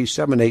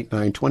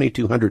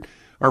 303-789-2200.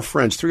 Our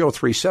friends,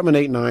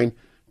 303-789-2200,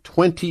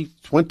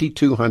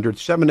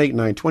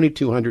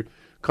 789-2200.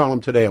 Call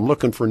them today. I'm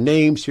looking for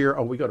names here.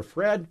 Oh, we go to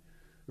Fred.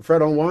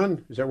 Fred on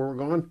one? Is that where we're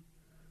going?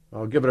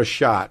 I'll give it a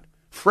shot.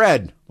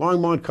 Fred,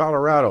 Longmont,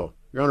 Colorado.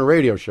 You're on a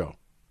radio show.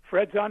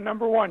 Fred's on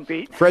number one,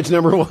 Pete. Fred's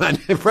number one.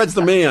 Fred's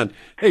the man.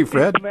 Hey,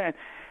 Fred. Man,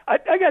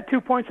 I got 2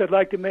 points I'd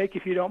like to make,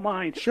 if you don't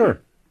mind. Sure.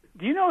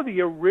 Do you know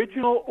the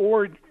original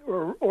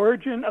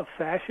origin of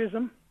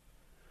fascism?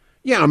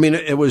 Yeah, I mean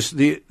it was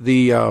the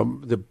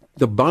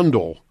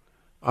bundle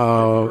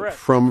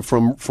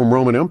from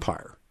Roman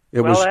Empire.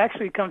 It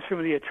actually comes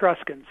from the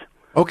Etruscans.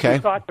 Okay.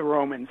 Who taught the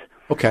Romans.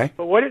 Okay.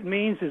 But what it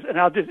means is, and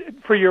I'll just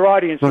for your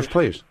audience. Yes,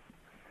 please.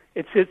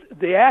 It's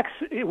the axe.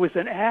 It was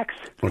an axe.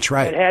 That's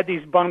right. That had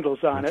these bundles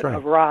on That's it right.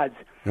 of rods.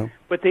 Yep.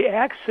 But the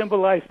axe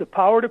symbolized the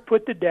power to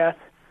put to death.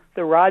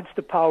 The rod's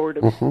the power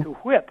to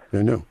whip.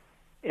 I know.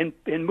 And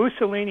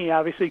Mussolini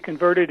obviously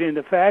converted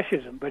into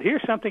fascism. But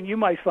here's something you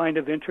might find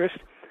of interest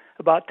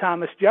about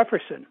Thomas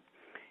Jefferson.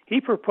 He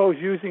proposed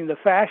using the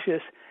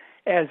fascist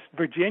as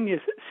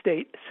Virginia's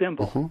state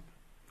symbol. Mm-hmm.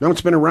 No,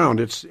 it's been around.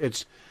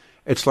 It's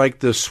like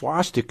the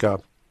swastika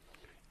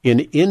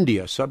in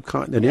India,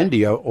 subcontinent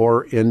India,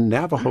 or in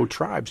Navajo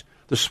tribes.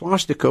 The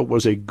swastika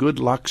was a good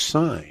luck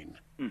sign.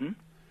 Mm-hmm.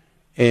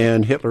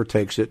 And Hitler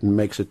takes it and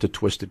makes it the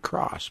twisted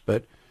cross.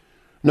 But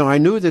no, I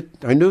knew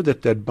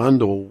that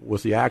bundle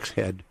with the axe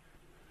head,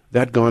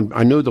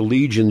 I knew the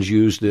legions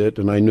used it,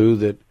 and I knew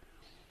that,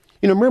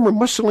 remember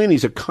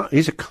Mussolini's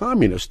he's a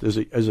communist as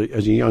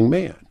a young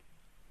man,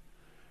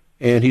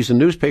 and he's a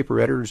newspaper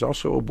editor. He's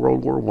also a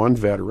World War I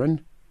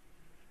veteran,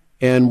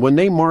 and when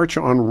they march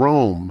on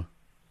Rome,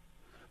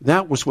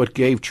 that was what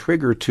gave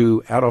trigger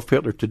to Adolf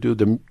Hitler to do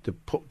the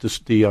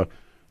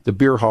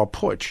beer hall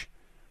putsch.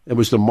 It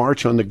was the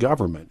march on the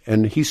government,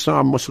 and he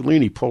saw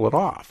Mussolini pull it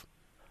off.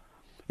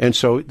 And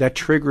so that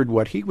triggered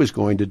what he was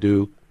going to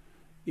do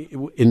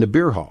in the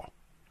beer hall.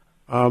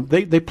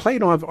 They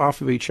played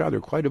off of each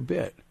other quite a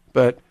bit.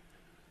 But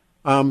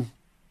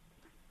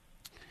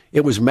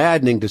it was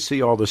maddening to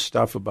see all this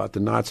stuff about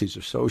the Nazis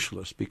or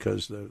socialists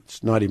because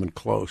it's not even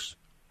close.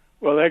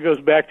 Well, that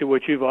goes back to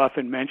what you've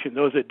often mentioned.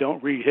 Those that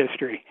don't read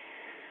history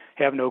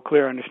have no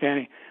clear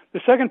understanding. The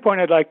second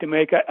point I'd like to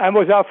make, I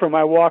was out for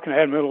my walk and I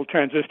had my little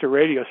transistor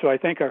radio, so I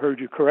think I heard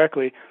you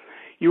correctly.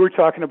 You were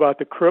talking about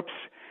the Krupps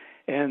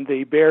and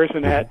the Bears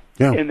and that,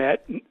 and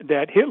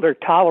that Hitler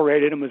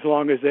tolerated them as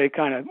long as they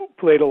kind of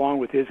played along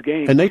with his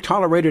game. And they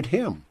tolerated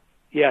him.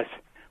 Yes.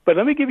 But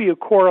let me give you a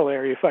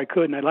corollary, if I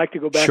could, and I'd like to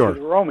go back to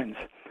the Romans.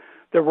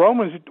 The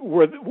Romans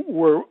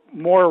were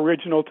more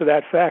original to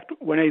that fact.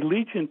 When a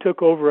legion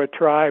took over a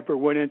tribe or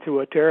went into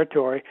a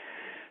territory,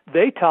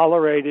 they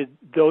tolerated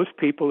those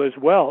people as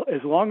well,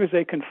 as long as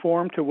they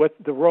conformed to what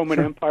the Roman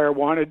Empire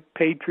wanted,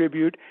 paid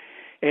tribute,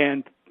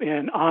 and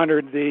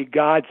honored the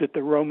gods that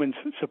the Romans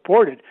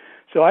supported.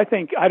 So I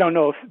don't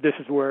know if this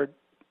is where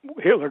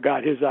Hitler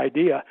got his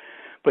idea,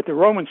 but the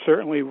Romans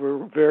certainly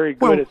were very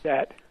good at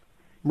that.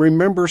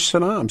 Remember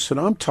Saddam.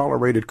 Saddam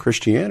tolerated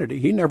Christianity.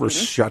 He never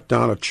shut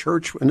down a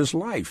church in his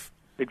life.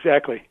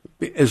 Exactly.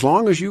 As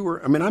long as you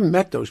were, I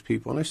met those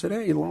people, and I said,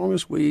 hey, as long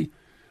as we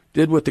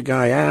did what the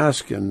guy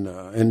asked, and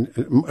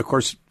of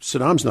course,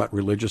 Saddam's not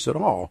religious at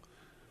all.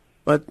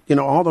 But,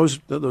 all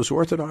those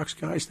Orthodox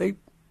guys, they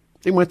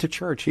went to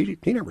church. He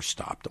never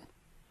stopped them.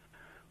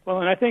 Well,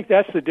 and I think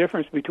that's the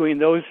difference between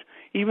those,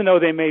 even though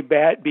they may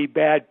be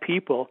bad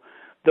people,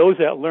 those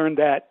that learned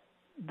that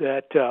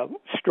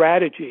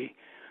strategy,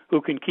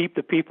 who can keep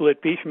the people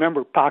at peace.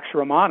 Remember Pax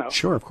Romana.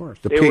 Sure, of course.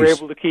 They were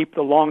able to keep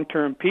the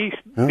long-term peace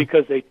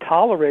because they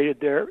tolerated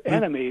their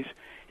enemies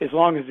as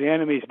long as the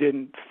enemies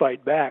didn't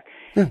fight back.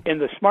 And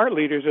the smart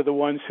leaders are the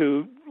ones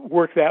who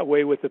work that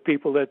way with the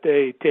people that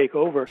they take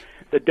over.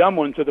 The dumb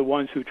ones are the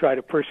ones who try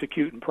to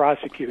persecute and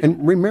prosecute.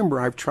 And remember,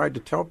 I've tried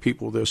to tell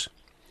people this.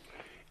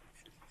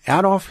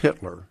 Adolf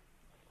Hitler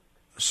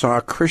saw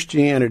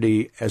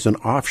Christianity as an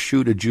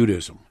offshoot of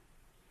Judaism.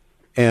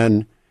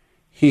 And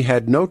he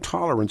had no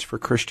tolerance for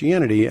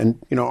Christianity.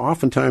 And,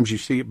 oftentimes you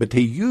see it, but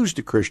he used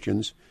the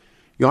Christians.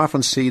 You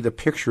often see the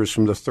pictures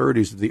from the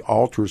 30s of the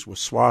altars with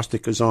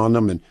swastikas on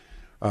them and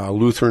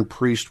Lutheran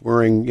priests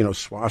wearing,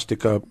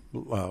 swastika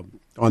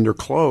on their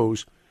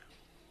clothes.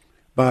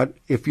 But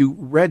if you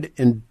read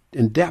in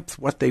depth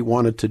what they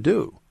wanted to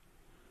do,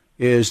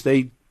 is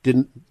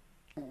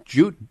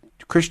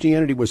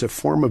Christianity was a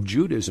form of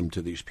Judaism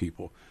to these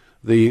people.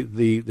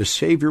 The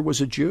Savior was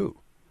a Jew.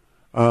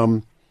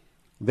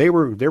 They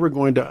were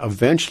going to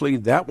eventually,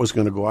 that was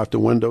going to go out the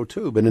window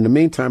too. But in the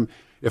meantime,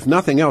 if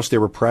nothing else, they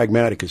were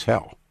pragmatic as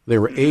hell. They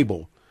were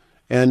able.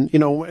 And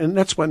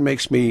that's what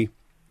makes me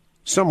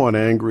somewhat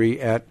angry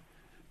at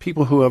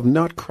people who have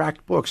not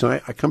cracked books.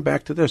 And I come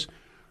back to this.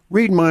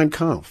 Read Mein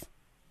Kampf.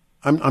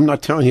 I'm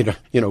not telling you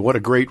to, what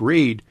a great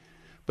read,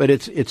 but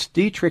it's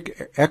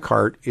Dietrich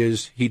Eckart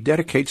he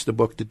dedicates the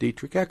book to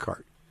Dietrich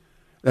Eckart.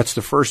 That's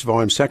the first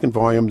volume. Second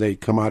volume, they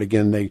come out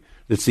again.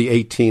 It's the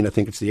 18. I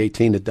think it's the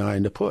 18 that die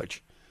in the putsch.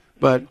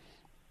 But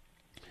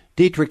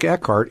Dietrich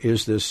Eckart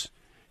is this.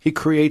 He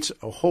creates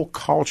a whole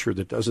culture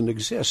that doesn't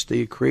exist.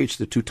 He creates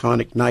the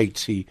Teutonic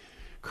Knights. He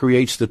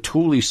creates the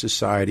Thule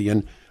Society,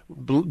 and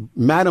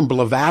Madame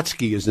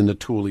Blavatsky is in the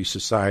Thule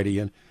Society,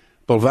 and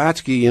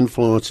Blavatsky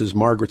influences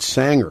Margaret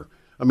Sanger.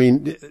 I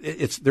mean,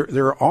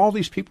 there are all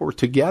these people are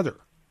together.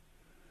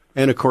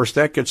 And, of course,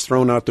 that gets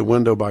thrown out the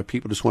window by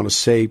people who just want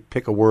to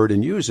pick a word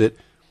and use it.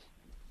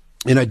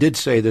 And I did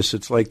say this,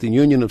 it's like the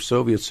Union of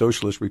Soviet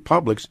Socialist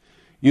Republics.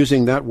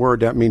 Using that word,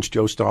 that means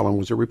Joe Stalin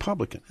was a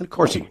Republican. And, of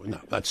course, no,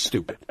 that's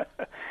stupid.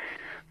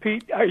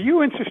 Pete, are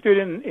you interested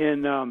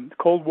in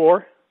Cold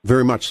War?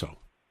 Very much so.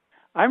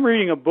 I'm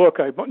reading a book.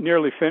 I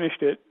nearly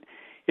finished it.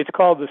 It's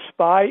called The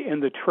Spy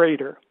and the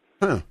Traitor.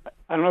 Huh.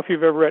 I don't know if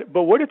you've ever read it,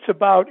 but what it's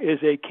about is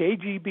a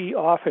KGB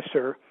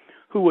officer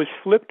who was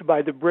flipped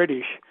by the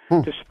British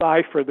to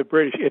spy for the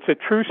British. It's a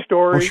true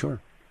story. Oh,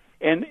 sure.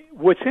 And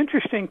what's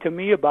interesting to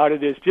me about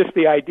it is just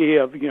the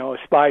idea of, a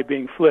spy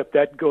being flipped.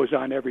 That goes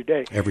on every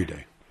day. Every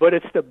day. But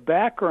it's the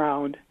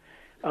background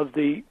of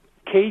the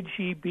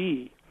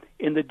KGB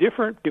in the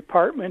different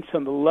departments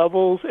and the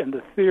levels and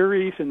the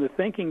theories and the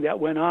thinking that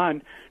went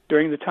on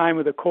during the time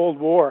of the Cold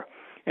War.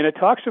 And it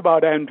talks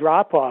about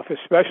Andropov,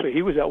 especially.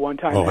 He was at one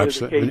time head of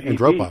the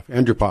KGB.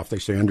 Andropov, they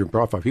say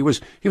Andropov. He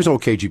was an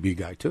old KGB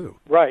guy too.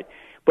 Right,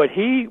 but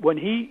he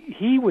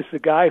was the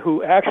guy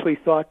who actually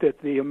thought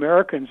that the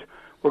Americans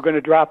were going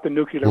to drop the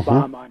nuclear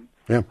bomb on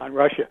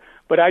Russia.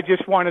 But I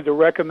just wanted to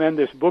recommend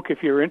this book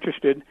if you're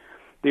interested.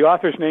 The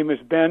author's name is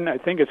Ben. I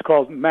think it's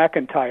called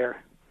McIntyre.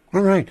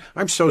 All right,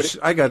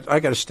 I got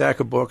a stack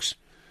of books,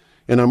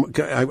 and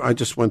I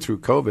just went through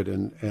COVID,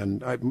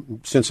 and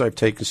since I've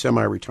taken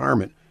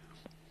semi-retirement.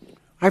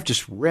 I've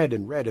just read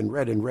and read and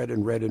read and read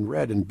and read and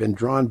read and been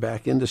drawn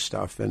back into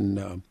stuff.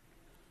 And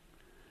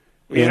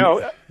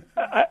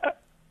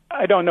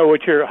I don't know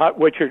what your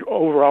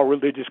overall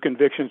religious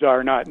convictions are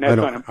or not, and that's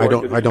not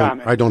important to this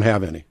comment. I don't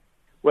have any.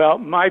 Well,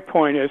 my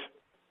point is,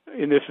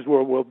 and this is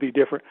where we'll be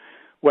different.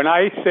 When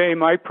I say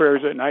my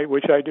prayers at night,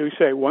 which I do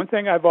say, one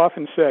thing I've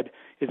often said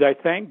is I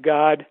thank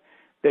God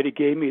that He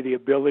gave me the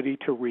ability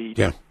to read.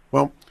 Yeah.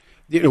 Well.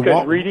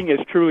 Because reading is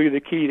truly the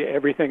key to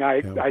everything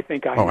I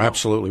think I know. Oh,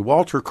 absolutely.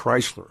 Walter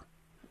Chrysler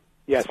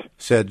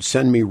said,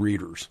 send me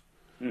readers.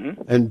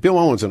 Mm-hmm. And Bill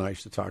Owens and I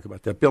used to talk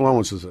about that. Bill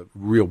Owens is a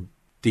real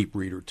deep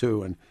reader,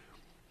 too. And,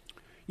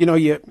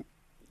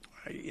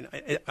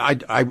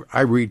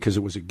 I read because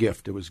it was a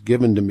gift. It was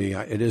given to me.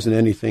 It isn't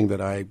anything that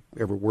I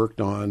ever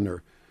worked on,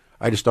 or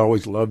I just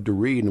always loved to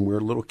read. And we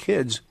were little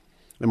kids,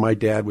 and my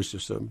dad was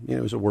just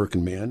was a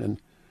working man.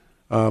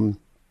 And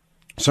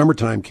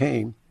summertime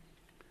came.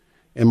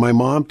 And my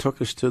mom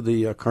took us to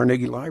the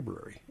Carnegie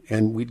Library,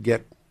 and we'd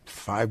get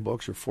 5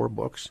 books or 4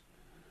 books.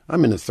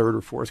 I'm in the 3rd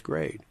or 4th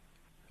grade.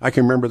 I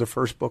can remember the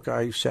first book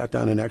I sat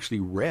down and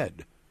actually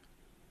read,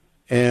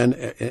 and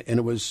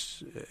it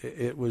was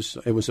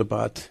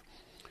about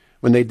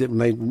when they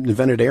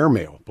invented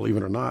airmail. Believe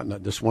it or not,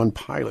 and this one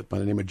pilot by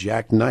the name of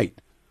Jack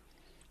Knight.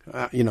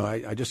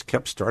 I just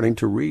kept starting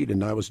to read,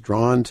 and I was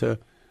drawn to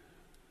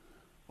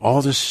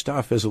all this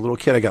stuff as a little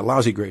kid. I got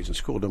lousy grades in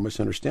school. Don't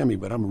misunderstand me,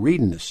 but I'm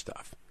reading this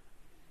stuff.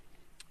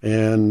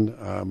 And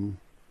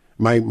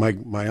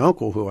my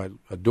uncle, who I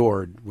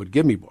adored, would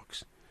give me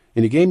books.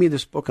 And he gave me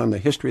this book on the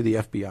history of the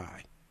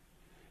FBI.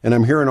 And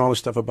I'm hearing all this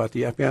stuff about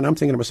the FBI, and I'm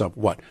thinking to myself,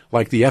 what,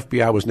 like the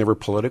FBI was never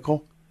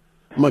political?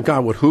 Oh, my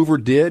God, what Hoover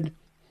did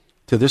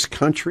to this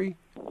country?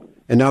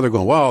 And now they're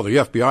going, well, the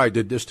FBI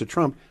did this to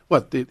Trump.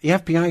 What, the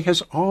FBI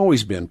has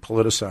always been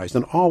politicized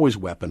and always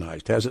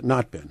weaponized, has it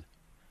not been?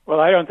 Well,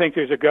 I don't think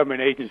there's a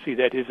government agency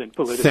that isn't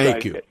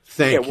politicized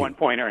at one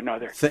point or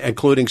another.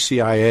 Including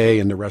CIA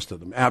and the rest of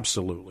them.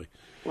 Absolutely.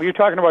 Well, you're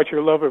talking about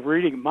your love of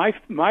reading. My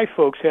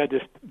folks had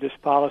this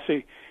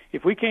policy.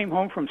 If we came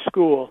home from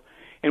school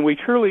and we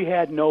truly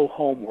had no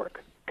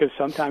homework, because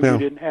sometimes we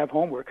didn't have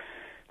homework,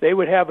 they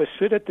would have us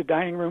sit at the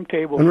dining room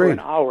table for an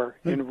hour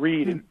and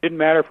read. It didn't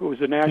matter if it was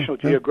the National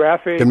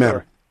Geographic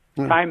or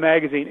Time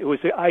Magazine. It was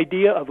the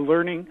idea of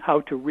learning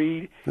how to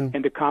read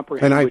and to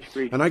comprehend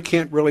reading. And I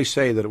can't really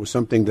say that it was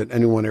something that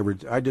anyone ever.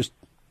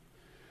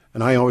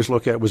 I always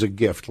look at it as a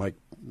gift. Like,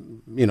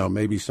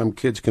 maybe some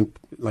kids can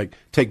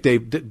take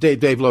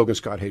Dave Logan,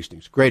 Scott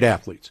Hastings, great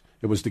athletes.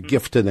 It was the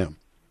gift to them.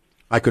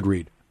 I could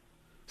read.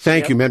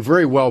 Thank you, man.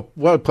 Very well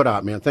put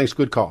out, man. Thanks.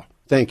 Good call.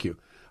 Thank you.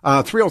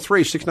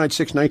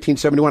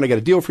 303-696-1971. I got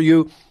a deal for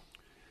you.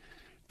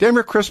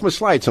 Denver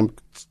Christmas lights. I'm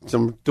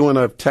doing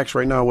a text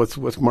right now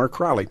with Mark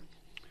Crowley.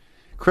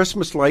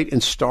 Christmas light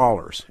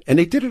installers. And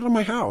they did it on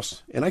my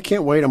house. And I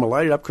can't wait. I'm going to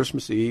light it up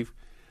Christmas Eve.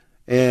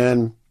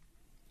 And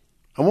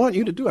I want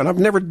you to do it. I've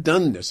never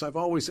done this. I've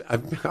always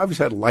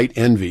had light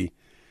envy.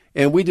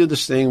 And we do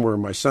this thing where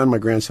my son, my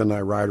grandson, and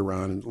I ride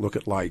around and look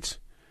at lights.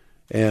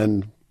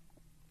 And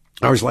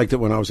I always liked it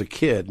when I was a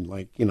kid.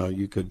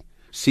 You could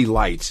see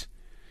lights.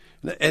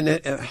 And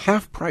at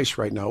half price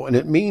right now, and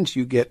it means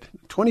you get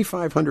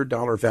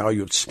 $2,500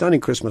 value of stunning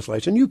Christmas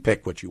lights, and you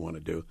pick what you want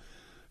to do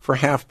for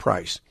half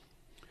price.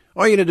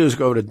 All you got to do is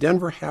go to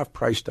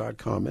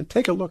denverhalfprice.com and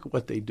take a look at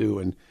what they do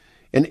and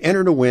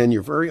enter to win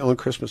your very own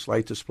Christmas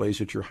light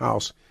displays at your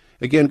house.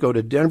 Again, go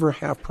to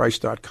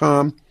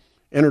denverhalfprice.com,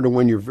 enter to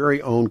win your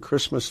very own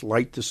Christmas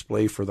light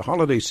display for the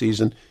holiday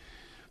season.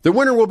 The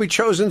winner will be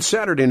chosen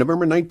Saturday,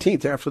 November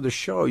 19th after the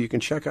show. You can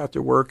check out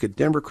their work at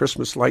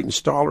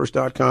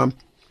denverchristmaslightinstallers.com.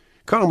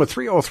 Call them at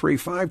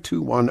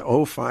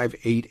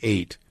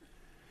 303-521-0588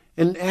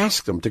 and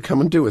ask them to come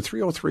and do it.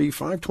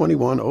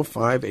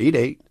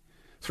 303-521-0588.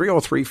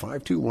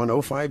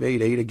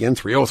 303-521-0588. Again,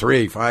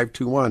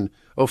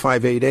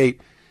 303-521-0588.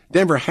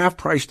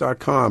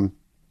 DenverHalfPrice.com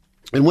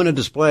and win a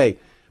display.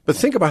 But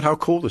think about how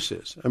cool this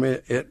is. I mean,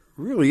 it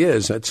really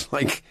is. It's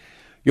like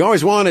you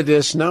always wanted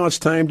this. Now it's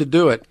time to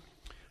do it.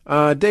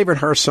 David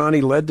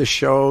Harsanyi led the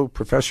show.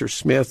 Professor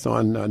Smith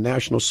on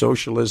National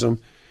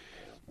Socialism.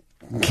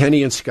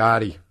 Kenny and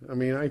Scotty. I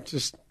mean,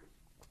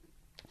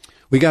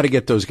 we got to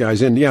get those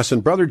guys in. Yes,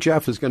 and Brother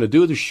Jeff is going to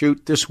do the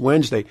shoot this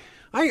Wednesday.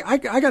 I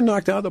got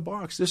knocked out of the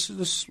box. This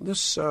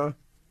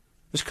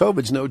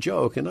COVID's no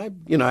joke, and I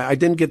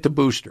didn't get the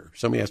booster.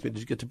 Somebody asked me, did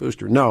you get the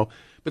booster? No,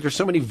 but there's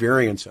so many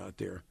variants out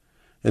there.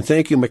 And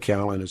thank you,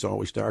 McAllen, as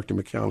always, Dr.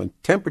 McAllen.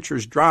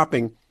 Temperatures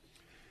dropping,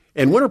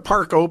 and Winter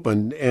Park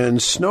opened, and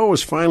snow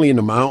is finally in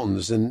the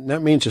mountains, and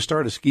that means the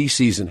start of ski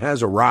season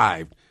has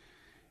arrived.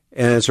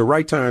 And it's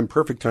a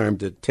perfect time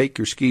to take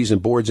your skis and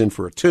boards in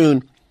for a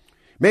tune.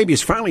 Maybe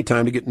it's finally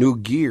time to get new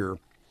gear.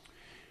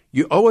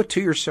 You owe it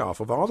to yourself.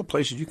 Of all the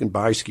places you can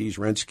buy skis,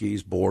 rent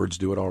skis, boards,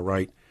 do it all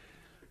right,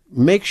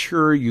 make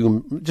sure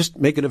you just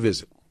make it a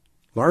visit.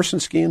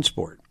 Larson Ski and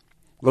Sport,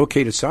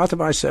 located south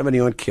of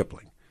I-70 on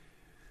Kipling.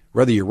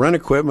 Whether you rent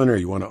equipment or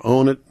you want to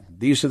own it,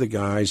 these are the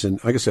guys.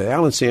 And like I said,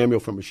 Alan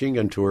Samuel from Machine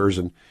Gun Tours,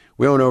 and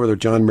we went over there,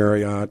 John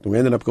Marriott, and we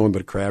ended up going to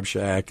the Crab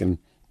Shack. And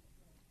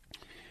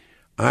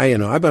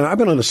I've been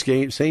on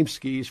the same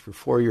skis for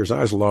 4 years.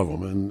 I just love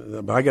them,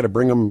 and I got to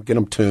bring them, get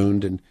them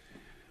tuned, and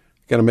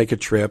got to make a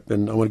trip.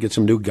 And I want to get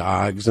some new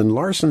gogs. And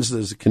Larson's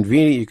is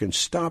convenient. You can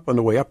stop on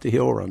the way up the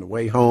hill or on the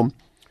way home.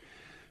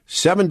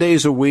 7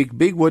 days a week,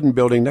 big wooden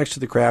building next to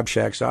the Crab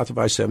Shack, south of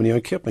I-70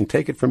 on Kipling.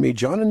 Take it from me,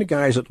 John and the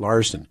guys at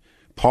Larson.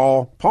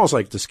 Paul's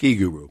like the ski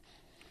guru.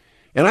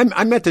 And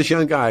I met this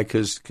young guy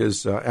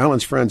because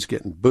Alan's friend's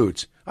getting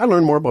boots. I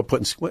learned more about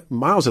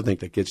Miles, I think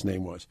that kid's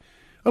name was.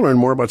 I learned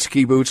more about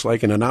ski boots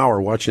like in an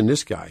hour watching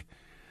this guy.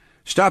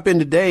 Stop in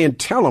today and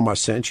tell him I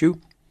sent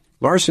you.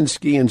 Larson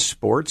Ski and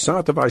Sport,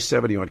 south of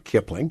I-70 on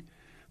Kipling.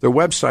 Their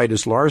website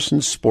is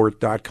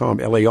larsonsport.com,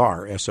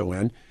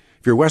 Larson.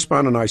 If you're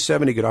westbound on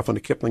I-70, get off on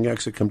the Kipling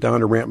exit, come down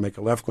the ramp, make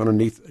a left, go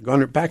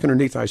back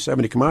underneath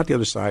I-70, come out the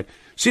other side,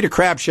 see the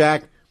Crab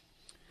Shack,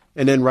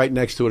 and then right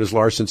next to it is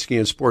Larson Ski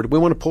and Sport. Do we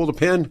want to pull the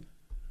pin?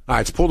 All right,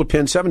 let's pull the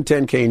pin,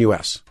 710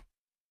 KNUS.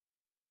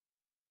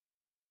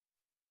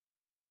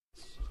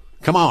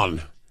 Come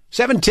on.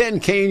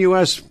 710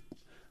 KNUS,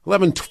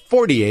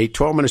 1148,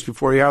 12 minutes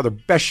before the hour. The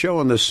best show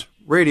on this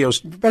radio,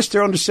 best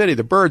there on the city.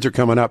 The Birds are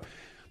coming up.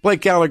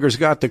 Blake Gallagher's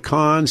got the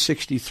con,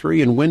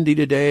 63 and windy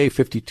today,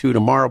 52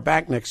 tomorrow.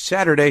 Back next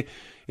Saturday.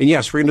 And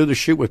yes, we're going to do the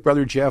shoot with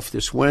Brother Jeff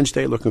this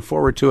Wednesday. Looking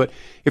forward to it.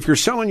 If you're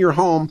selling your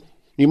home,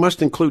 you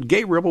must include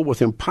Gay Ribble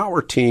with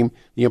Empower Team,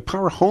 the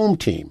Empower Home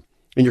Team,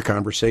 in your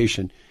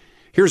conversation.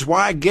 Here's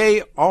why.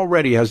 Gay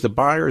already has the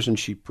buyers, and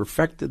she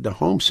perfected the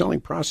home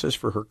selling process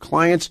for her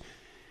clients.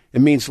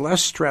 It means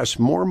less stress,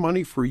 more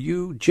money for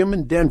you. Jim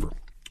in Denver,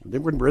 we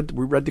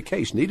read the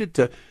case, needed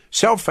to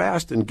sell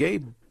fast, and Gay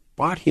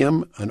bought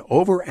him an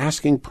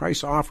over-asking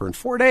price offer in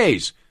 4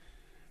 days.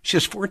 She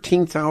has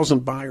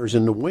 14,000 buyers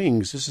in the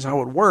wings. This is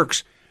how it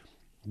works.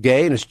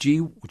 Gay, and it's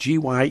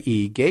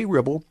G-Y-E, Gay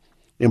Ribble,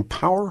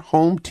 Empower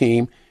Home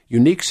Team.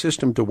 unique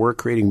system to work,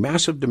 creating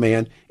massive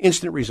demand,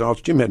 instant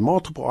results. Jim had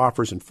multiple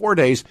offers in 4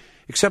 days,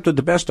 accepted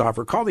the best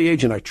offer. Call the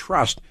agent I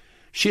trust.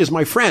 She is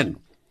my friend.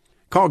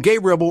 Call Gay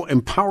Ribble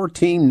Empower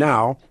Team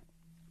now.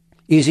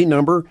 Easy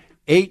number,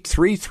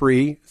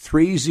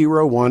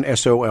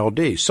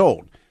 833-301-SOLD.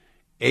 Sold.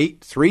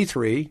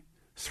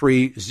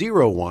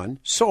 833-301.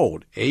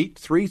 Sold.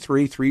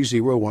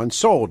 833-301.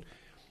 Sold.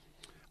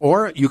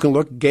 Or you can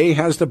look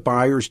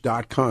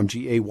gayhasthebuyers.com,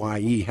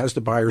 G-A-Y-E,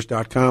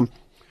 hasthebuyers.com.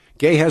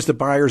 Gay has the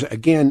buyers,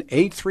 again,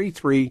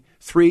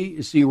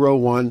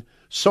 833-301.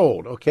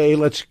 Sold. Okay,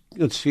 let's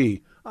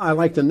see. I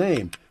like the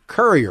name.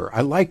 Courier.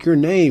 I like your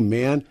name,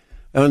 man.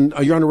 And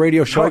you're on a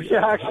radio show? Oh,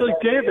 yeah, actually,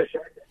 David.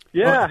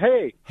 Yeah,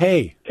 hey.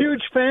 Hey.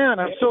 Huge fan.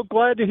 I'm so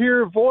glad to hear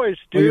your voice,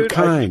 dude. Oh, you're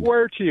kind. I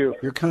swear to you.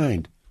 You're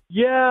kind.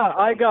 Yeah,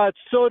 I got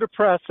so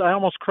depressed, I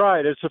almost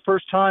cried. It's the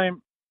first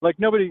time, like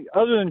nobody,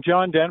 other than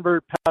John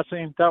Denver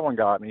passing, that one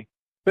got me.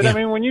 But, yeah. I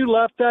mean, when you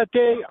left that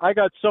day, I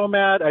got so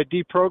mad, I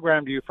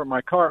deprogrammed you from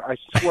my car. I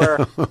swear.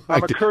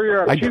 I'm a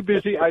courier. I'm too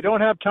busy. I don't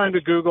have time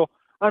to Google.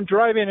 I'm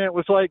driving, and it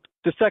was like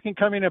the second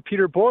coming of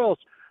Peter Boyles.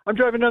 I'm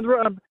driving down the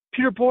road.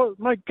 Peter Boyles,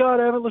 my God,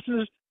 I haven't listened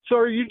to this. So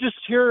are you just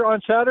here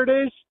on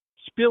Saturdays?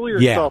 Spill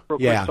yourself real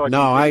quick so I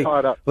can get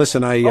caught up.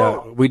 Listen,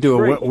 we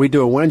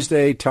do a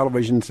Wednesday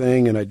television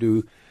thing, and I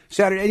do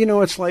Saturday. You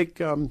know, it's like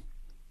to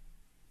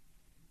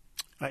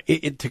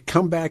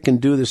come back and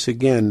do this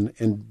again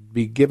and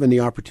be given the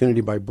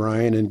opportunity by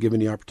Brian and given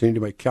the opportunity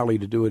by Kelly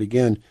to do it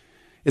again.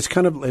 It's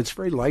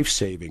very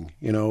life-saving.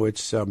 You know,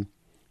 it's I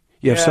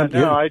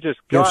just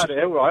got it.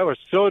 I was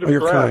so depressed. Oh,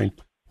 you're kind.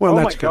 Well,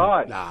 oh that's my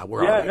God. Nah,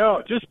 we're all right.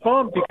 No, just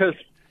bummed because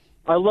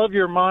I love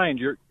your mind.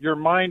 Your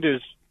mind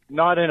is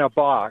not in a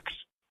box.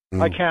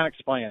 I can't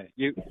explain it.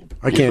 You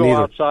can't go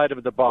either. Outside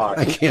of the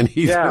box. I can't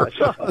either.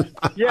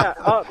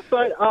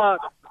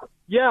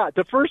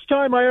 The first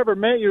time I ever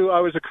met you,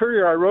 I was a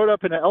courier. I rode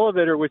up in an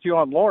elevator with you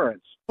on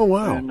Lawrence. Oh,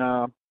 wow. And,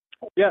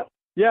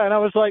 and I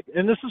was like,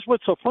 and this is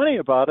what's so funny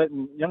about it,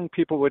 and young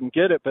people wouldn't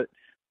get it, but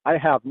I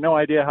have no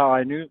idea how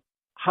I knew.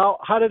 How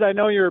did I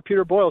know you were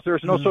Peter Boyles? There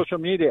was no social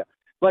media.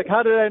 Like,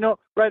 how did I know?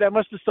 Right, I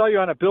must have saw you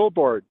on a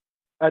billboard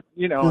at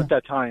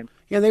that time.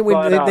 Yeah, they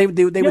would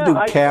do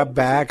cab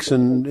backs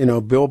and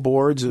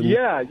billboards and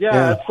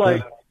it's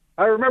like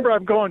I remember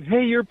I'm going,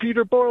 hey, you're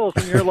Peter Boyles,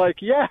 and you're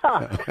like, yeah,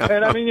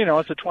 and I mean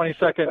it's a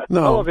 20-second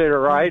elevator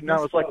ride, and I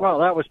was like, wow,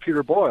 that was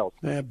Peter Boyles.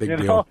 Yeah, big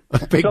deal.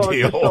 Big deal.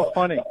 It's so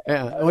funny.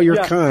 Yeah. Oh,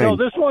 you're kind. No,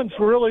 this one's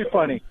really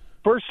funny.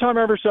 First time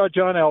I ever saw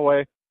John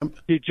Elway,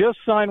 he just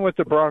signed with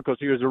the Broncos.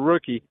 He was a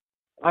rookie.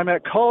 I'm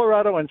at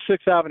Colorado and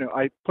 6th Avenue.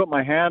 I put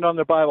my hand on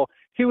the Bible.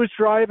 He was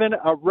driving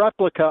a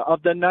replica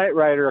of the Knight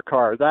Rider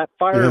car, that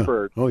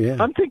Firebird. Yeah. Oh, yeah.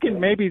 I'm thinking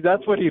maybe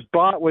that's what he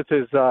bought with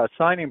his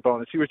signing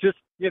bonus. He was just,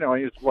 he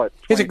was what?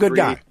 He's a good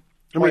guy.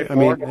 I mean,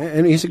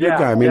 and he's a good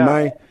guy. I mean,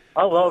 I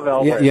love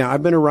Elway. Yeah,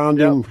 I've been around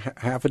him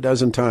half a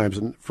dozen times,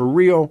 and for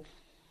real,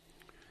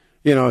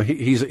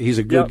 he's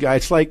a good guy.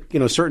 It's like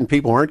certain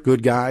people aren't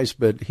good guys,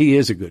 but he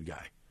is a good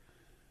guy.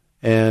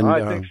 And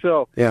I think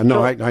so. Yeah,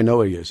 no, I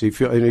know he is. He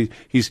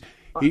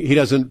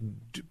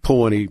doesn't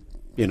pull any.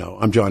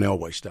 I'm John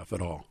Elway stuff at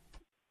all.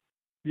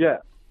 Yeah.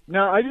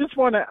 Now, I just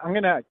want to, I'm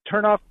going to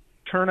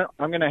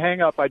I'm going to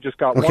hang up. I just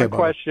got one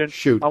question.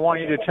 Shoot. I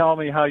want you to tell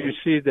me how you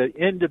see the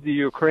end of the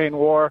Ukraine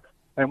war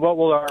and what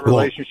will our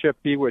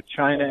relationship be with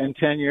China in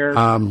 10 years?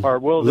 Or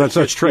will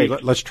let's trade.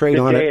 Let's trade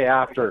on it. The day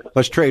after.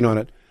 Let's trade on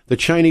it. The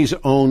Chinese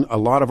own a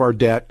lot of our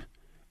debt,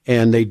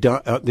 and they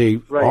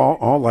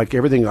all like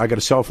everything. I got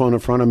a cell phone in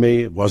front of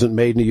me. It wasn't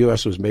made in the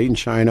U.S. It was made in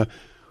China.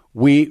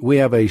 We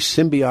have a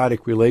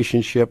symbiotic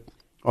relationship.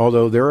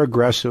 Although they're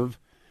aggressive,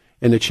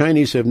 and the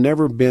Chinese have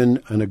never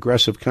been an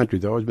aggressive country.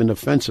 They've always been an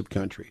offensive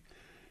country.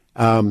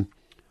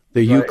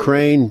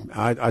 Ukraine,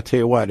 I tell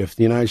you what, if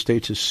the United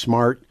States is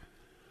smart,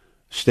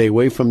 stay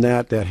away from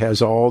that. That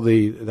has all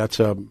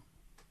that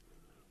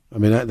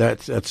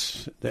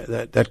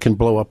can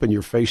blow up in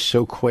your face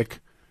so quick.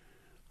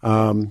 We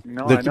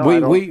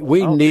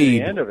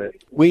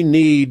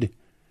need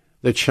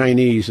the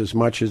Chinese as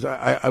much as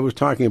I was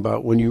talking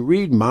about when you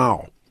read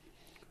Mao,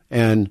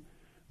 and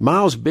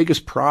Mao's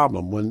biggest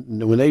problem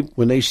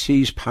when they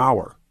seize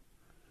power,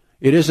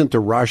 it isn't the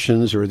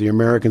Russians or the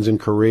Americans in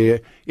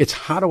Korea. It's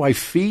how do I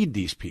feed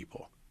these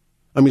people?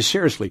 I mean,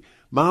 seriously,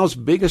 Mao's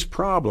biggest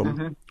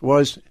problem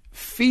was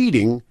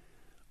feeding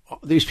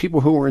these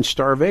people who were in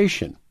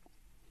starvation.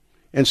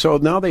 And so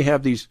now they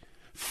have these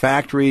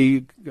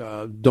factory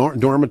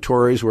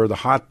dormitories where the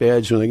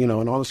hotbeds and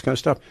all this kind of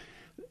stuff.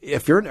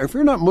 If you're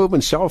not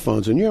moving cell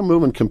phones and you're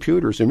moving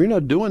computers and you're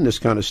not doing this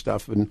kind of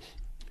stuff, and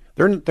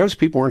those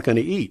people aren't going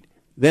to eat,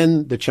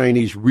 then the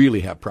Chinese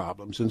really have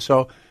problems. And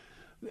so,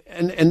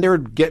 and they're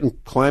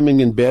climbing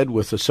in bed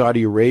with the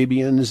Saudi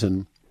Arabians,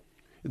 and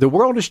the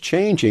world is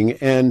changing.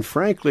 And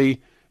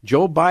frankly,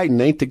 Joe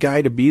Biden ain't the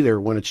guy to be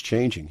there when it's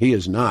changing. He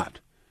is not.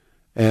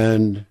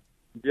 And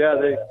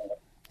they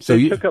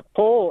took a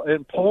poll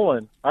in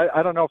Poland.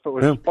 I don't know if it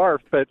was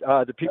sparse, but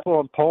the people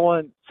in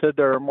Poland said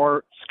they're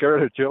more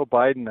scared of Joe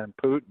Biden than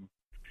Putin.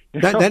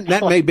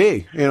 That may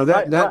be.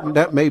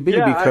 That may be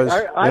because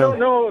I don't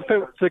know if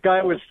the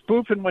guy was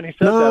spoofing when he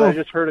said that. I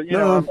just heard it.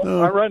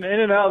 I run in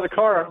and out of the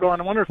car. I'm going,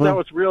 I wonder if that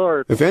was real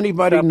or if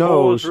anybody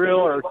knows real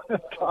or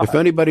if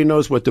anybody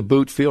knows what the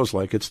boot feels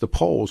like, it's the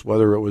Poles.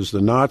 Whether it was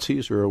the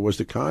Nazis or it was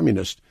the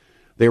communists,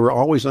 they were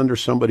always under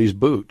somebody's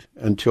boot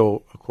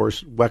until, of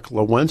course, Lech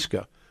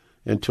Wałęsa,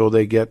 until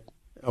they get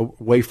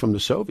away from the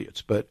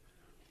Soviets. But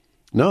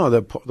no,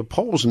 the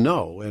Poles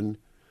know, and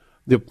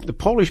the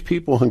Polish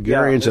people,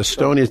 Hungarians,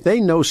 Estonians, they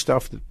know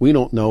stuff that we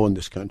don't know in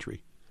this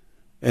country.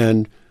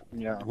 And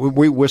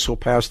we whistle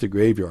past the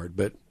graveyard.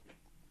 But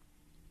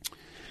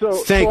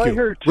thank you. I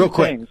heard real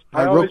quick. Things.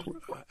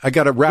 I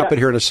got to wrap it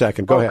here in a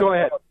second. Go ahead. Go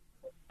ahead.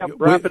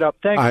 Wrap it up.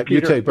 Thanks, right, Peter.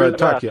 You take, brother.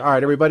 Talk to you. All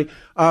right, everybody.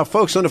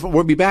 Folks,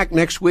 we'll be back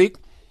next week.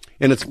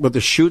 And it's what the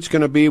shoot's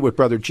going to be with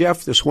Brother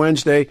Jeff this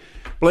Wednesday.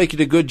 Blake, you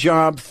did a good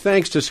job.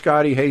 Thanks to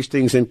Scotty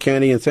Hastings and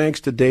Kenny, and thanks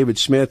to David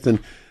Smith, and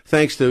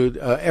thanks to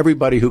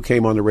everybody who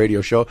came on the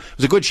radio show. It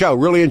was a good show.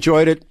 Really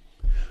enjoyed it.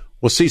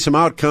 We'll see some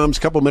outcomes.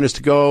 A couple minutes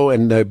to go,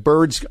 and the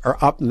Birds are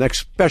up. The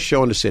next best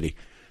show in the city.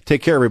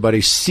 Take care,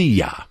 everybody. See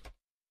ya.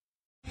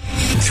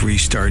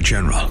 3-star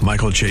General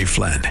Michael J.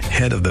 Flynn,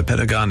 head of the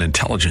Pentagon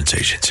Intelligence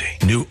Agency,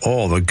 knew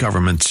all the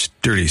government's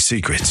dirty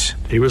secrets.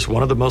 He was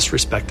one of the most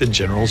respected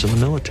generals in the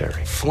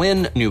military.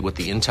 Flynn knew what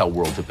the intel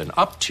world had been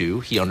up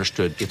to. He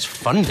understood its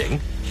funding.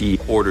 He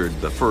ordered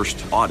the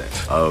first audit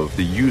of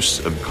the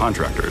use of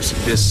contractors.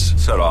 This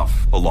set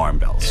off alarm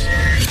bells.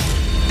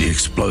 The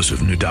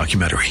explosive new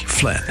documentary,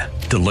 Flynn,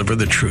 Deliver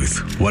the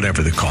Truth,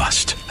 Whatever the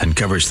Cost,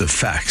 uncovers the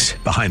facts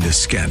behind this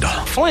scandal.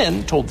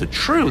 Flynn told the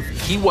truth.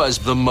 He was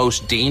the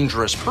most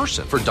dangerous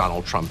person for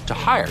Donald Trump to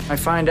hire. I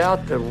find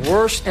out the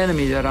worst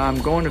enemy that I'm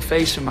going to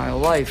face in my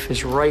life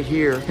is right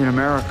here in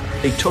America.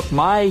 They took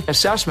my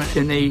assessment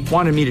and they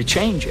wanted me to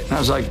change it. And I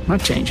was like, I'm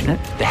not changing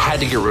it. They had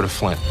to get rid of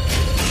Flynn.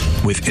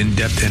 With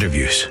in-depth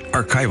interviews,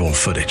 archival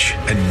footage,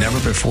 and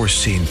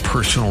never-before-seen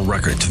personal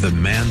records of the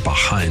man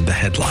behind the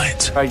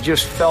headlines. I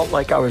just felt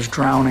like I was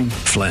drowning.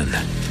 Flynn,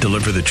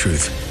 Deliver the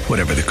Truth,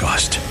 Whatever the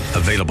Cost.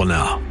 Available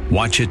now.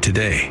 Watch it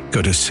today.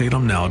 Go to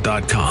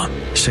salemnow.com.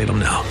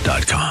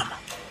 salemnow.com.